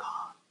Son of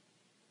God.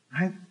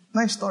 Right?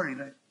 Nice story,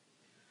 right?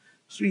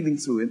 I was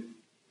reading through it.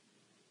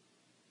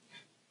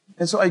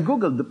 And so I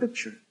Googled the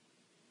picture.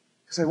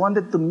 Because I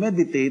wanted to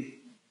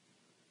meditate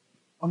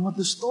on what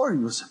the story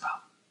was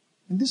about.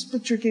 And this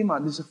picture came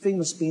out. This is a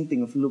famous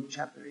painting of Luke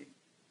chapter 8.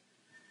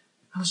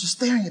 I was just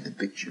staring at the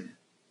picture.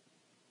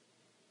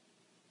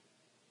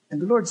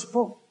 And the Lord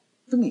spoke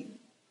to me.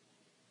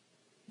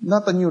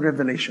 Not a new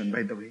revelation,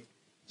 by the way.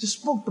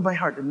 Just spoke to my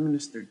heart and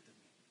ministered to me.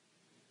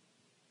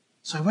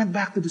 So I went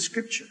back to the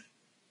scripture.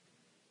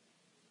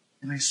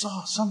 And I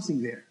saw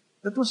something there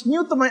that was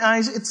new to my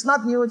eyes. It's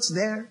not new, it's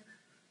there.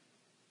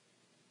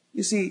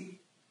 You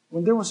see,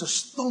 when there was a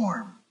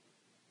storm,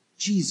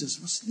 Jesus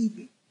was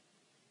sleeping.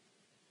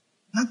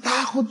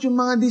 Natakot yung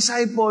mga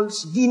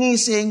disciples,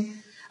 ginising.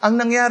 Ang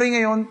nangyari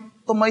ngayon,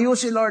 tumayo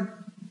si Lord.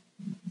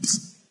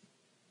 Psst.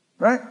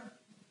 Right?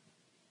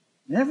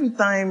 And every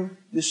time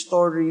this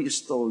story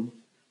is told,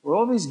 we're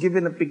always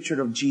given a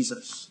picture of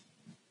Jesus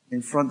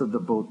in front of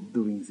the boat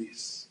doing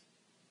this.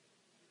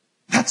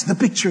 That's the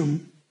picture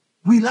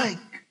we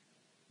like.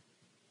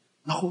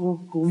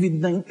 Naku,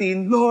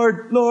 COVID-19,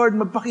 Lord,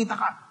 magpakita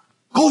ka.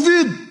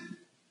 COVID!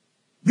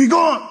 Be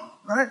gone!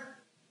 Right?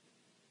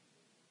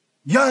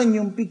 Yan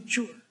yung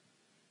picture.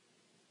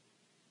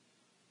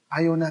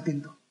 Ayaw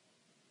natin to.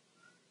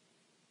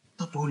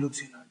 Tutulog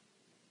si Lord.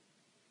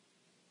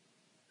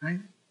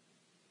 Right?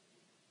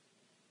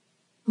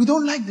 We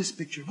don't like this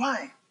picture.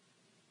 Why?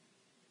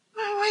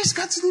 Why is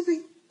God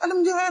sleeping?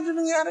 Alam niyo ano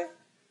nangyari?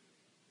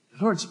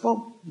 The Lord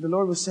spoke. The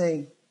Lord was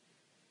saying,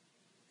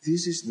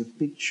 this is the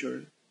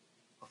picture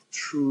of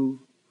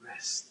true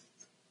rest.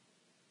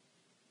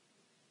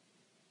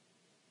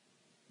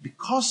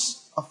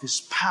 Because of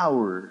His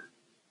power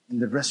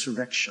in the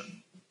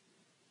resurrection,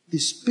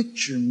 this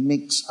picture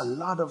makes a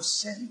lot of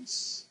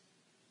sense.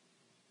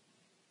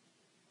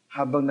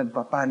 Habang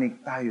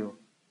nagpapanik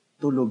tayo,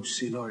 tulog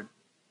si Lord.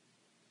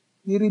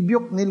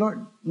 Nirebuke ni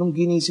Lord nung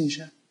ginising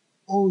siya.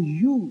 Oh,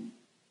 you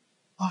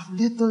of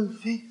little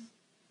faith.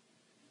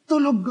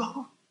 Tulog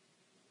ako.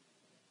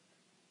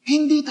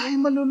 Hindi tayo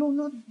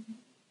malulunod.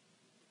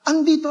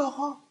 Andito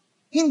ako.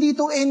 Hindi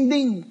to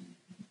ending.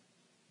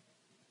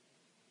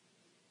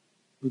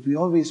 But we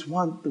always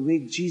want to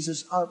wake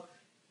Jesus up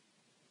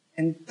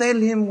and tell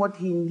Him what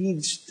He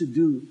needs to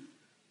do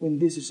when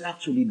this is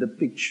actually the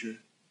picture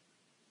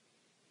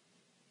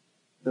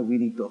that we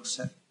need to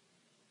accept.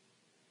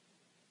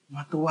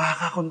 Matuwa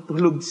ka kung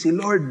tulog si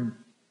Lord.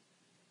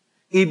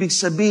 Ibig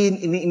sabihin,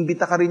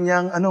 iniimbita ka rin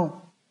niyang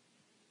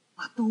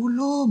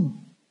matulog.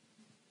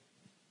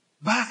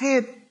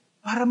 Bakit?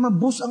 Para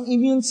ma-boost ang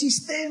immune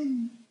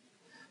system.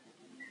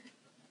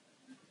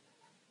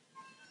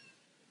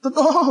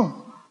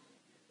 Totoo.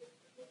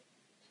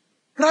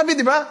 Grabe,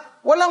 di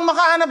ba? Walang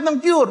makahanap ng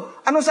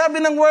cure. Ano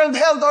sabi ng World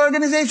Health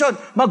Organization?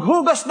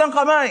 Maghugas ng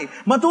kamay,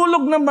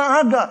 matulog ng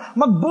maaga,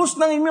 mag-boost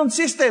ng immune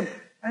system.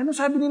 Ano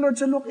sabi ni Lord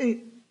sa Luke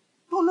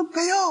 8? Tulog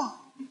kayo.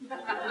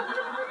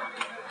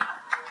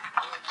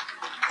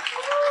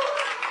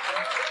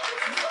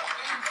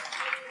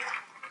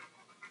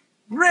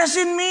 Rest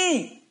in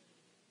me.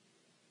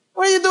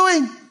 What are you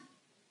doing?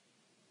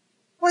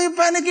 Why are you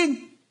panicking?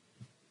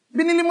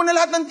 Binili mo na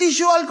lahat ng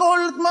tissue,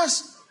 alcohol at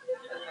mask.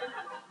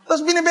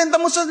 Tapos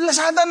binibenta mo sa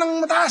Lazada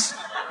ng mataas.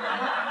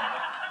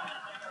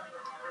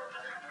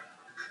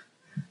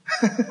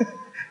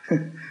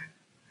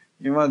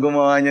 Yung mga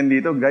gumawa niyan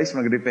dito, guys,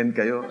 mag-repent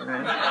kayo.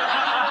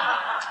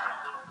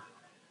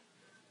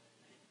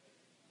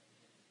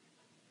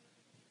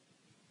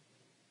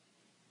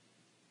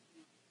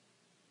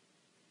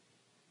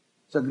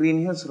 Sa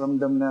Green Hills,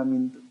 ramdam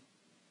namin to.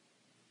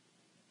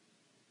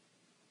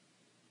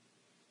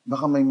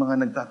 Baka may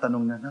mga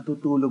nagtatanong na,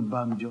 natutulog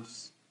ba ang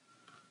Diyos?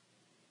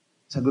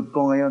 Sagot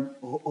ko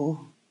ngayon, oo.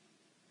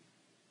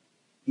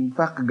 In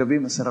fact, kagabi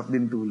masarap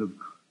din tulog.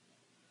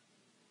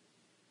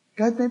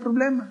 Kahit may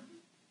problema.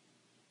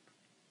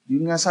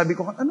 Yun nga sabi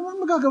ko, ano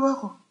ang magagawa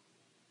ko?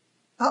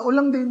 Tao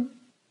lang din.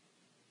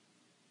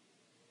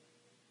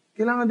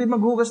 Kailangan din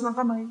maghugas ng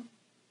kamay.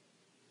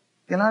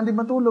 Kailangan din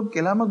matulog.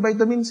 Kailangan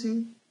mag-vitamin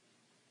C.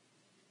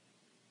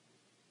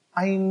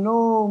 I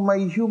know my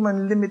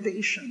human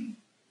limitation,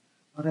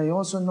 but I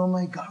also know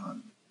my God.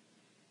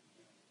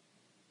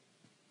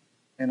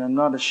 And I'm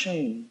not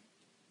ashamed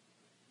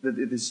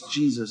that it is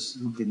Jesus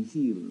who can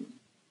heal.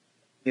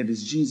 It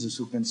is Jesus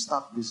who can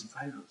stop this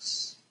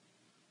virus.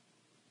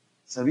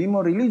 Sabi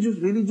mo,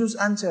 religious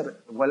answer.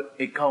 Well,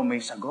 ikaw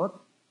may sagot?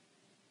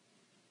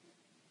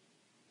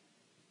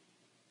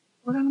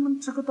 Wala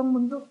naman sagot ang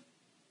mundo.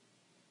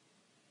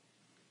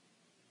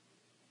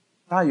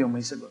 Tayo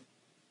may sagot.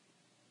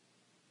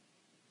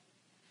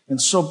 And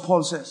so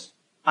Paul says,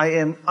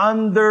 I am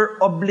under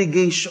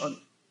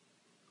obligation.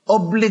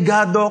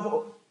 Obligado ako,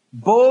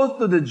 both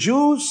to the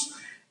Jews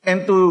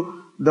and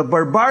to the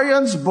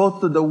barbarians, both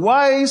to the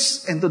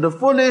wise and to the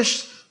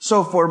foolish.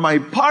 So for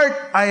my part,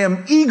 I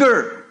am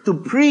eager to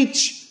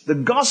preach the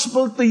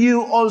gospel to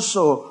you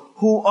also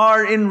who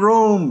are in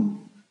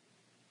Rome.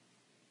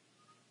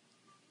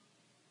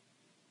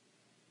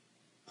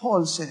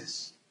 Paul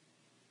says,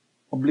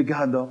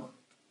 obligado ako.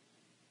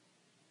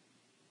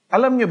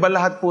 Alam niyo ba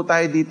lahat po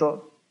tayo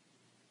dito?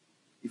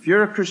 If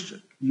you're a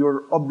Christian,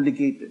 you're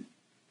obligated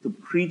to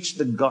preach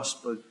the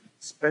gospel,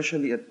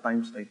 especially at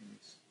times like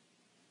this.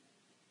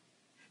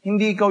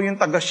 Hindi ikaw yung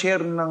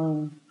taga-share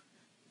ng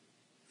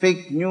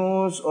fake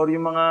news or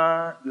yung mga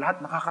lahat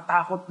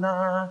nakakatakot na,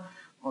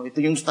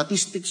 ito yung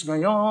statistics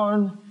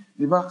ngayon,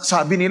 di ba?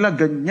 Sabi nila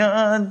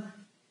ganyan.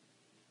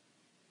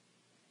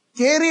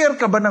 Carrier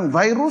ka ba ng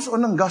virus o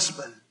ng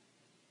gospel?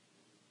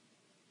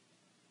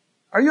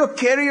 Are you a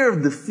carrier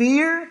of the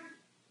fear?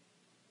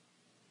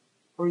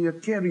 Or are you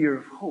a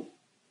carrier of hope,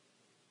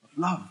 of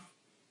love?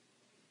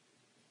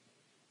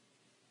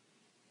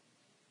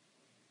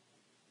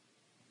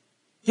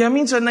 Kaya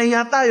minsan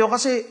nahiya tayo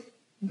kasi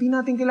hindi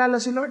natin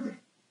kilala si Lord eh.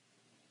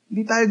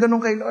 Hindi tayo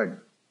ganun kay Lord.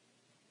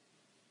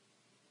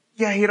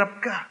 Kaya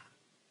hirap ka.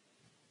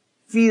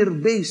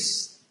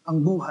 Fear-based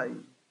ang buhay.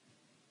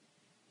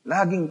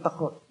 Laging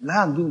takot,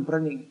 laging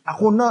praning.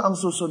 Ako na ang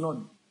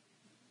susunod.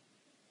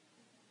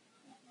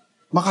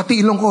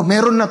 Makatiilong ko,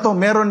 meron na to,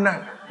 meron na.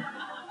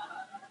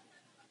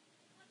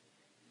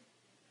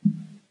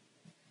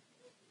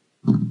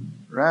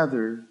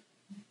 Rather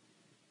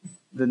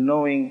than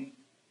knowing,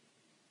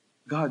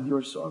 God,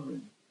 you're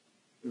sovereign.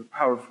 You're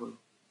powerful.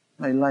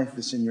 My life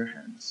is in your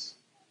hands.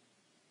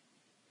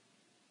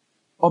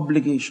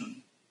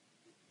 Obligation.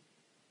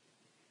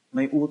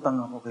 May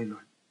utang ako kay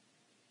Lord.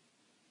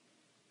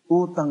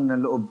 Utang na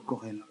loob ko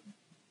kay Lord.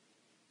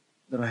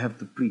 That I have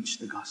to preach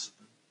the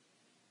gospel.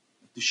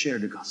 To share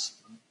the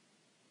gospel.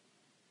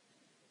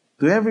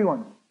 To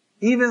everyone.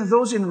 Even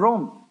those in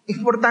Rome.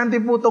 Importante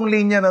po itong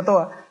linya na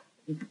to.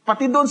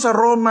 Pati doon sa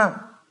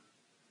Roma.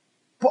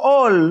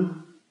 Paul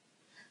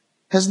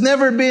has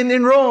never been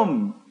in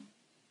Rome.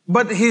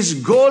 But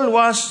his goal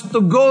was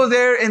to go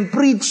there and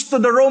preach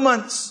to the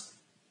Romans.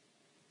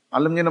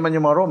 Alam niyo naman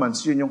yung mga Romans,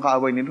 yun yung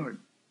kaaway ni Lord.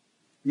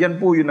 Yan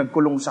po yung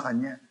nagkulong sa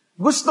kanya.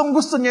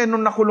 Gustong-gusto niya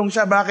nung nakulong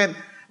siya. Bakit?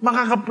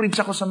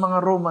 Makaka-preach ako sa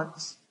mga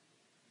Romans.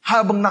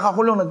 Habang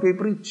nakakulong,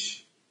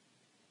 nagpe-preach.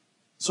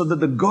 So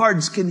that the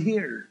guards can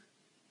hear.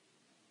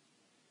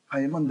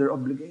 I am under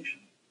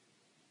obligation.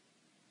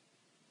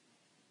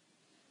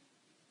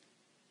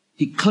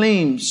 He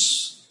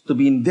claims to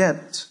be in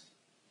debt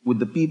with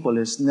the people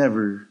he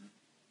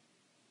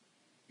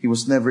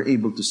was never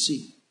able to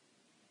see.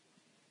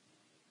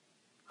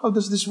 How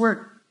does this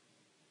work?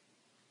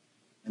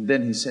 And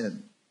then he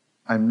said,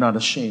 I'm not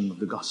ashamed of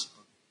the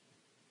gospel.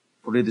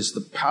 For it is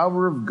the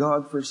power of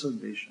God for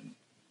salvation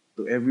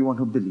to everyone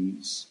who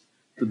believes,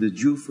 to the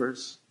Jew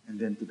first, and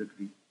then to the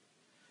Greek.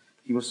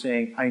 He was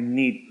saying, I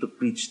need to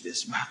preach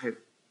this. Bakit?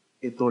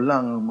 Ito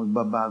lang ang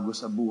magbabago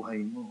sa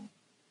buhay mo.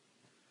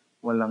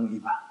 Walang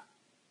iba.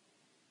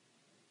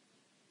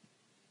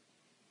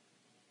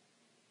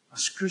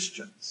 As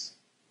Christians,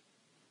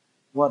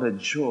 what a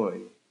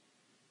joy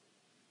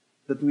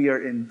that we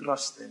are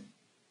entrusted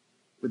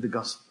with the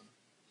gospel.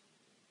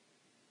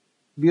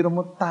 Biro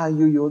mo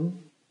tayo yun.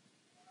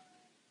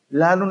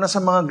 Lalo na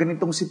sa mga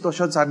ganitong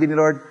sitwasyon, sabi ni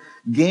Lord,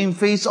 game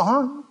face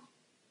on.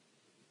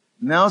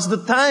 Now's the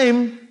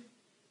time.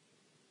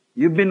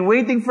 You've been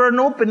waiting for an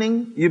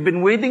opening. You've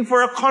been waiting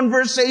for a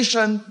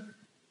conversation.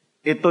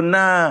 Ito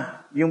na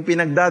yung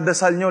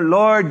pinagdadasal nyo.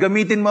 Lord,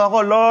 gamitin mo ako.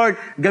 Lord,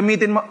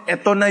 gamitin mo.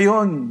 Ito na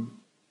yun.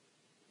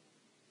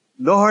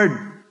 Lord,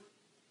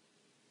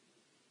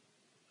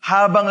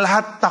 habang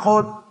lahat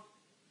takot,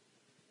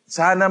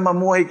 sana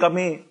mamuhay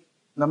kami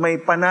na may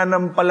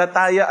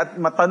pananampalataya at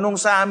matanong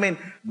sa amin,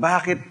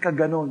 bakit ka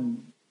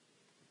ganon?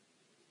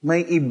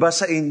 May iba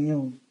sa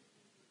inyo.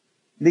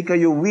 Hindi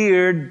kayo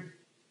weird,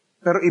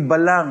 pero iba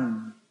lang.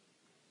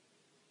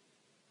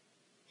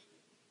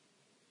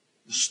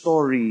 The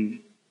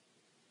story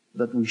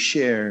that we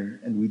share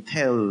and we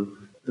tell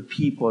the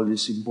people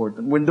is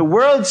important. When the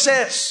world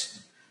says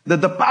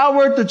that the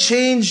power to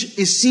change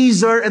is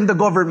Caesar and the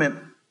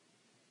government,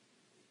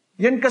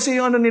 yan kasi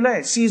yung ano nila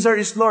eh. Caesar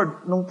is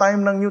Lord nung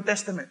time ng New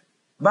Testament.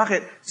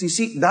 Bakit?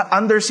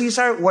 Under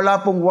Caesar,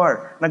 wala pong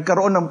war.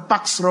 Nagkaroon ng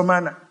Pax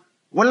Romana.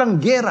 Walang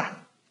gera.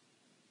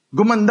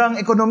 Gumanda ang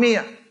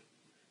ekonomiya.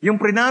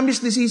 Yung prinamis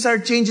ni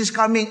Caesar, change is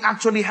coming,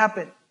 actually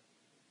happened.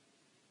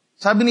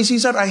 Sabi ni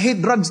Caesar, I hate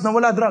drugs na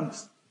wala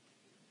drugs.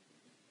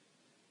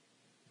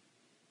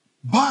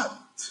 But,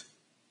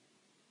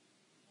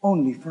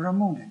 only for a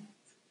moment.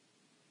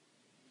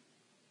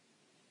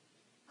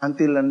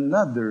 Until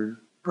another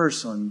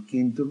person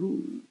came to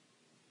rule.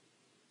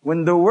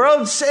 When the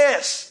world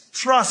says,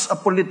 trust a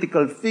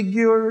political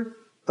figure,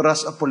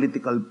 trust a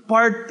political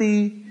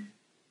party,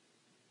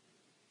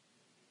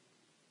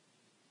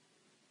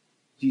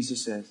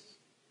 Jesus says,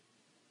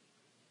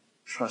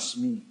 trust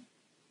me,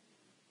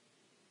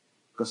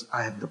 because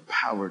I have the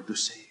power to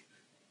save.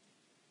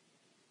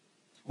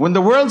 When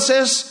the world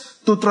says,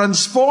 to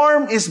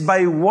transform is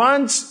by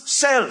one's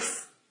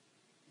self,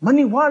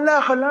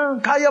 maniwala ka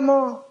lang, kaya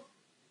mo.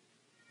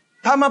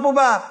 Tama po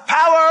ba?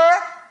 Power!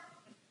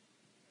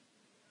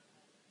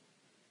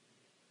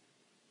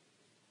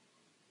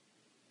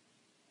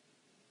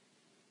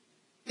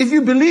 If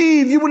you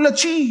believe, you will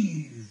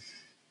achieve.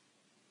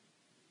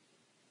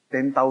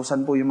 10,000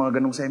 po yung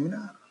mga ganong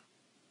seminar.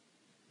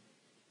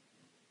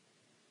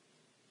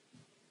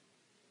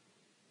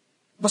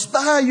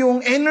 Basta yung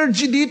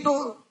energy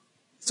dito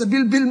sa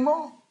bilbil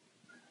mo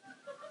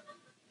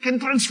can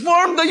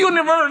transform the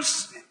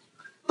universe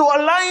to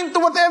align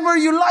to whatever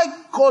you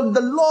like, called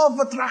the law of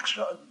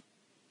attraction.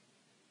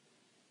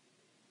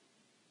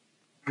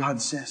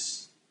 God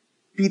says,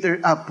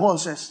 Paul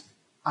says,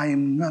 I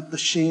am not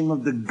ashamed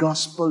of the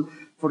gospel,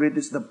 for it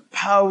is the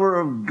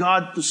power of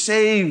God to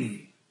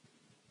save.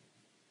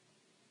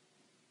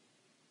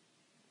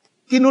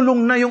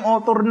 Kinulong na yung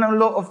author ng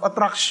law of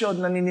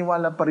attraction,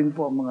 naniniwala pa rin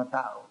po ang mga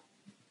tao.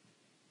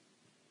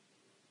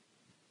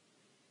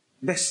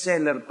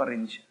 Bestseller pa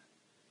rin siya.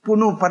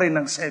 Puno pa rin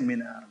ng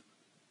seminar.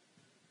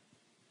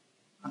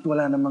 At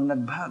wala namang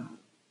nagbago.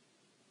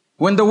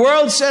 When the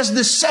world says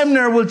this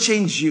seminar will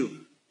change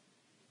you,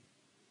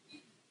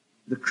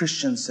 the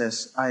Christian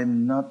says, I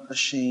am not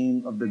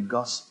ashamed of the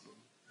gospel,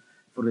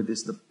 for it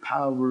is the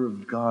power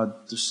of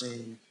God to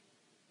save.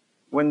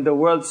 When the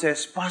world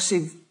says,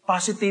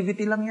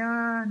 positivity lang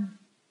yan,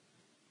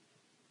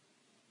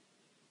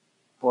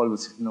 Paul would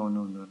say, no.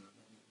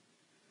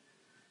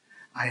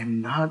 I am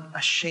not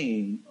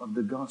ashamed of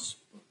the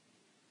gospel,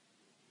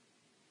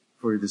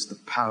 for it is the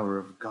power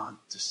of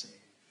God to save.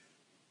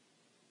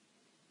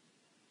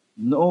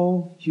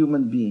 No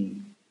human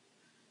being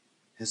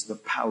has the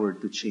power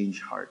to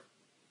change heart.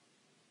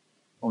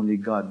 Only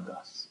God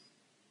does.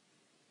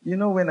 You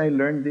know when I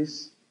learned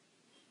this?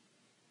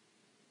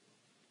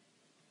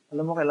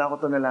 Alam mo, kailangan ko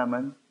ito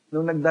nalaman.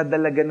 Nung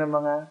nagdadalaga ng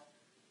mga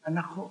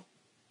anak ko.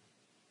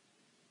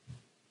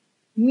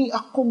 Ni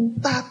akong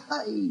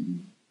tatay.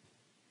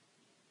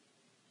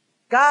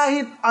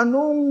 Kahit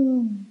anong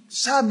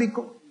sabi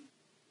ko,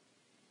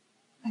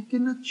 I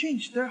cannot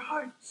change their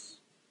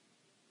hearts.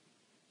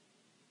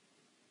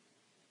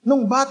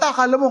 Nung bata,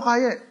 akala mo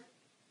kaya.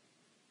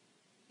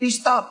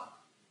 I-stop.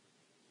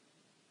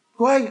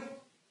 Quiet.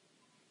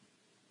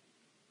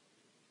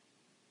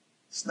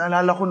 Tapos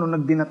naalala ko nung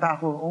nagbinata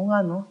ako, oo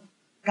nga no,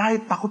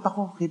 kahit takot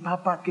ako kay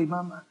papa at kay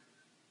mama,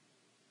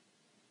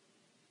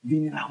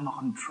 hindi nila ako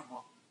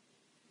makontrol.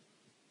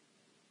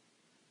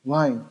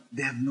 Why?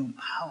 They have no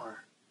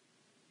power.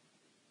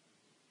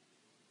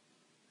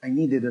 I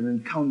needed an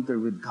encounter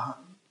with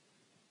God.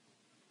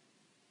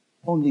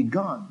 Only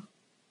God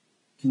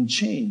can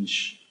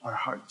change our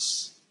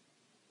hearts.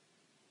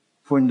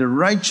 For in the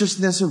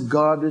righteousness of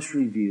God is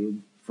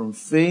revealed from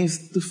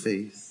faith to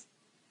faith,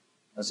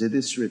 as it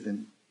is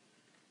written,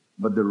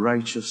 but the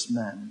righteous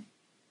man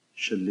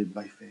shall live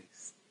by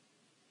faith.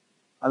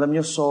 Alam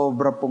niyo,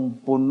 sobra pong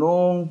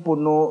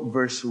punong-puno,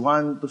 verse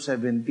 1 to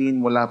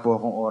 17, wala po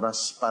akong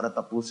oras para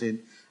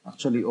tapusin.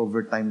 Actually,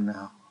 overtime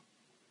na ako.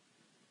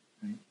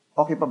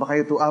 Okay pa ba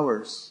kayo 2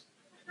 hours?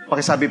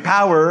 Pakisabi,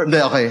 power. Hindi,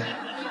 okay.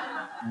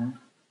 I'm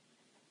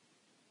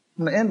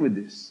going to end with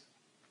this.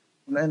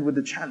 I'm going to end with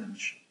the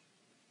challenge.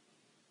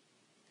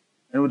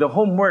 And with the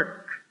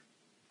homework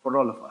for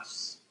all of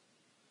us.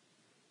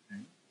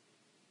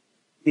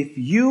 If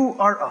you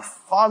are a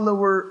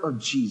follower of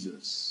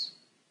Jesus,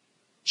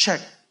 check.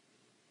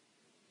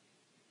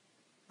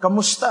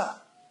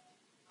 Kamusta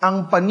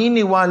ang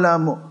paniniwala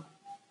mo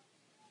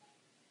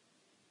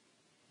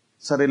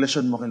sa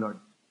relasyon mo kay Lord?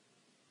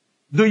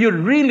 Do you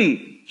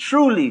really,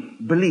 truly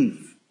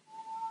believe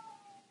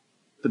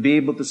to be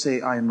able to say,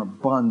 I am a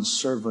bond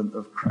servant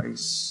of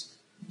Christ,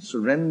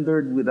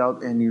 surrendered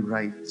without any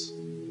right?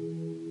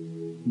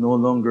 No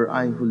longer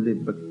I who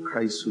live, but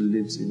Christ who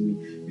lives in me.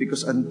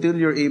 Because until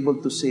you're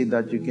able to say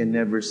that, you can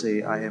never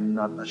say, I am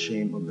not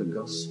ashamed of the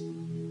gospel.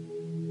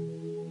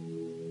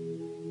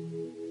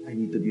 I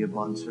need to be a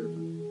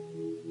bondservant.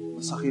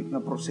 Masakit na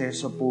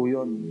proseso po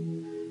yun.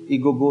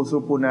 I-go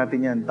through po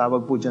natin yan.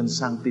 Tawag po dyan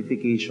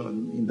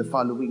sanctification in the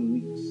following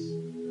weeks.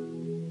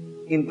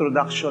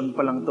 Introduction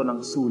pa lang to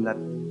ng sulat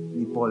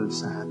ni Paul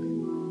sa atin.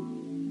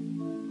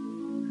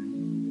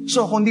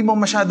 So, kung di mo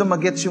masyado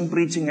magets yung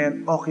preaching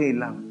ngayon, okay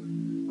lang.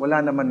 Wala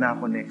naman na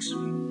ako next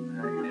week.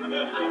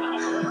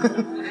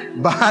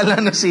 Bahala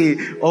na si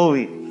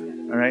Owie.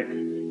 Alright?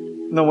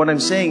 No, what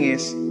I'm saying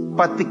is,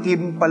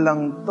 patikim pa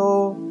lang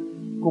to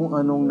kung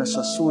anong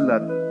nasa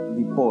sulat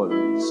ni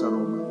Paul sa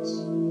Romans.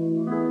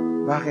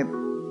 Bakit?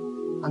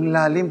 Ang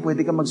lalim,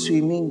 pwede ka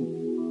mag-swimming.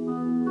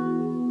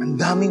 Ang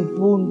daming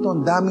punto,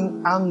 ang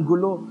daming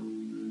anggulo.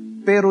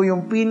 Pero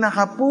yung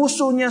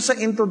pinakapuso niya sa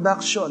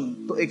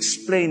introduction to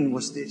explain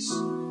was this.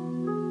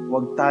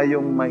 Huwag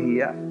tayong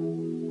mahiya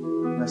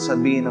na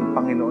sabihin ng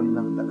Panginoon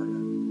lang talaga.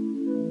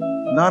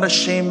 Not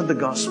ashamed of the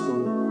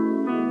gospel,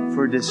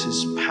 for this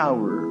is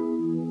power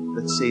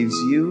that saves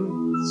you,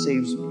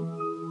 saves me.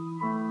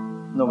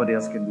 Nobody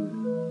else can do it.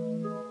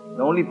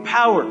 The only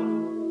power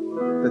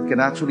that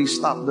can actually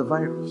stop the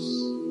virus.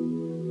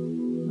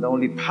 The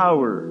only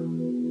power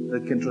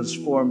that can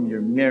transform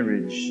your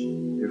marriage,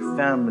 your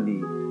family,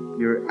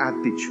 your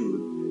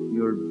attitude,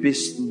 your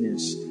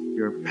business,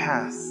 your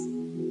path.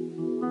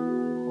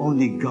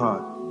 Only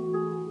God,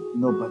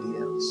 nobody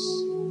else.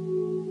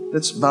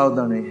 Let's bow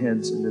down our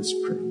heads and let's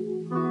pray.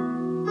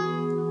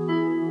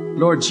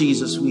 Lord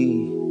Jesus,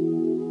 we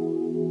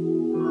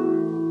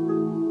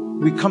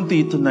come to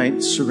you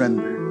tonight,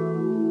 surrender.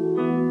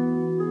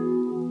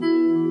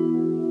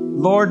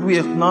 Lord, we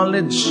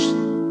acknowledge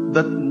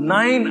that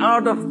 9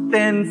 out of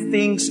 10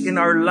 things in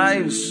our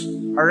lives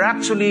are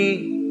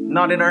actually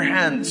not in our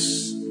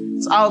hands.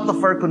 It's out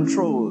of our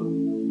control.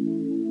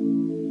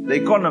 The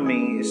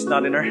economy is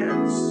not in our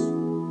hands.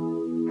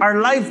 Our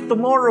life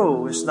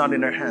tomorrow is not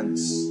in our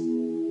hands.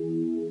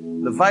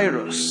 The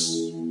virus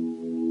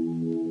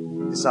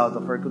is out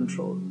of our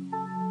control.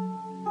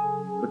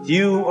 But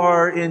you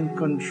are in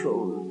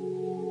control.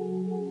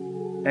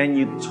 And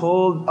you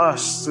told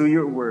us through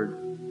your word,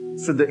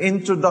 through the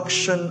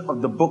introduction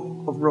of the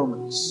book of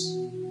Romans,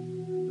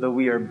 that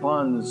we are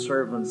bond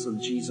servants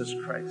of Jesus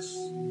Christ,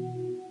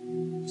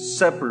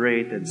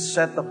 separated,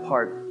 set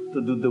apart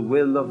to do the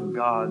will of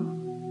God,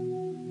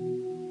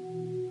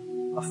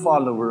 a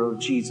follower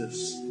of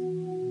Jesus,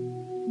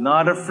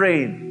 not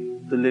afraid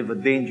to live a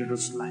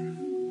dangerous life,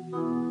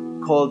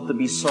 called to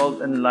be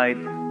salt and light,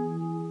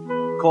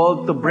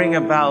 called to bring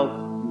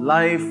about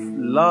life,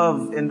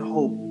 love, and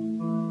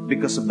hope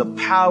because of the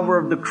power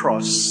of the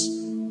cross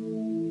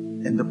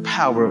and the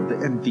power of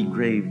the empty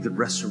grave, the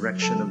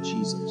resurrection of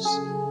Jesus.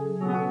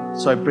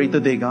 So I pray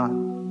today, God,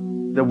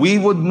 that we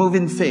would move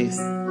in faith.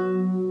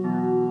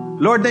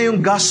 Lord, na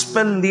yung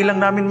gospel, hindi lang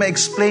namin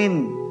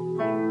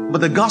ma-explain, but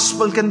the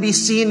gospel can be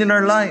seen in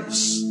our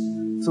lives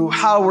through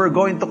how we're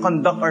going to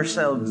conduct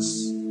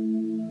ourselves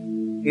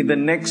in the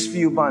next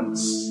few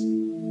months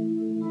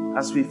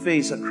as we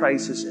face a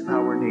crisis in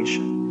our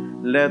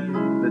nation. Let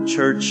the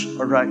church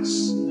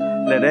arise.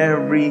 Let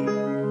every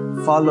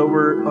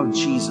follower of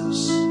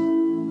Jesus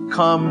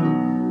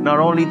come not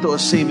only to a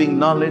saving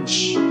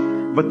knowledge,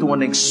 but to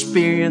an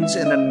experience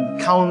and an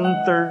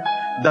encounter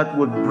that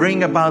would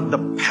bring about the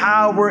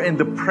power and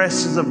the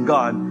presence of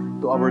God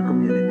to our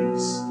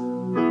communities.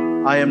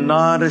 I am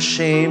not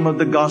ashamed of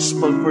the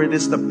gospel, for it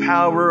is the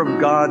power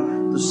of God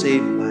to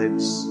save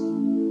lives.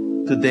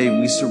 Today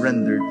we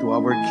surrender to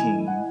our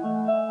King.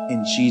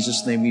 In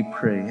Jesus' name we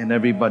pray. And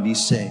everybody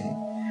say,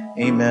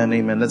 Amen,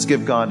 amen. Let's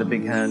give God a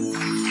big hand.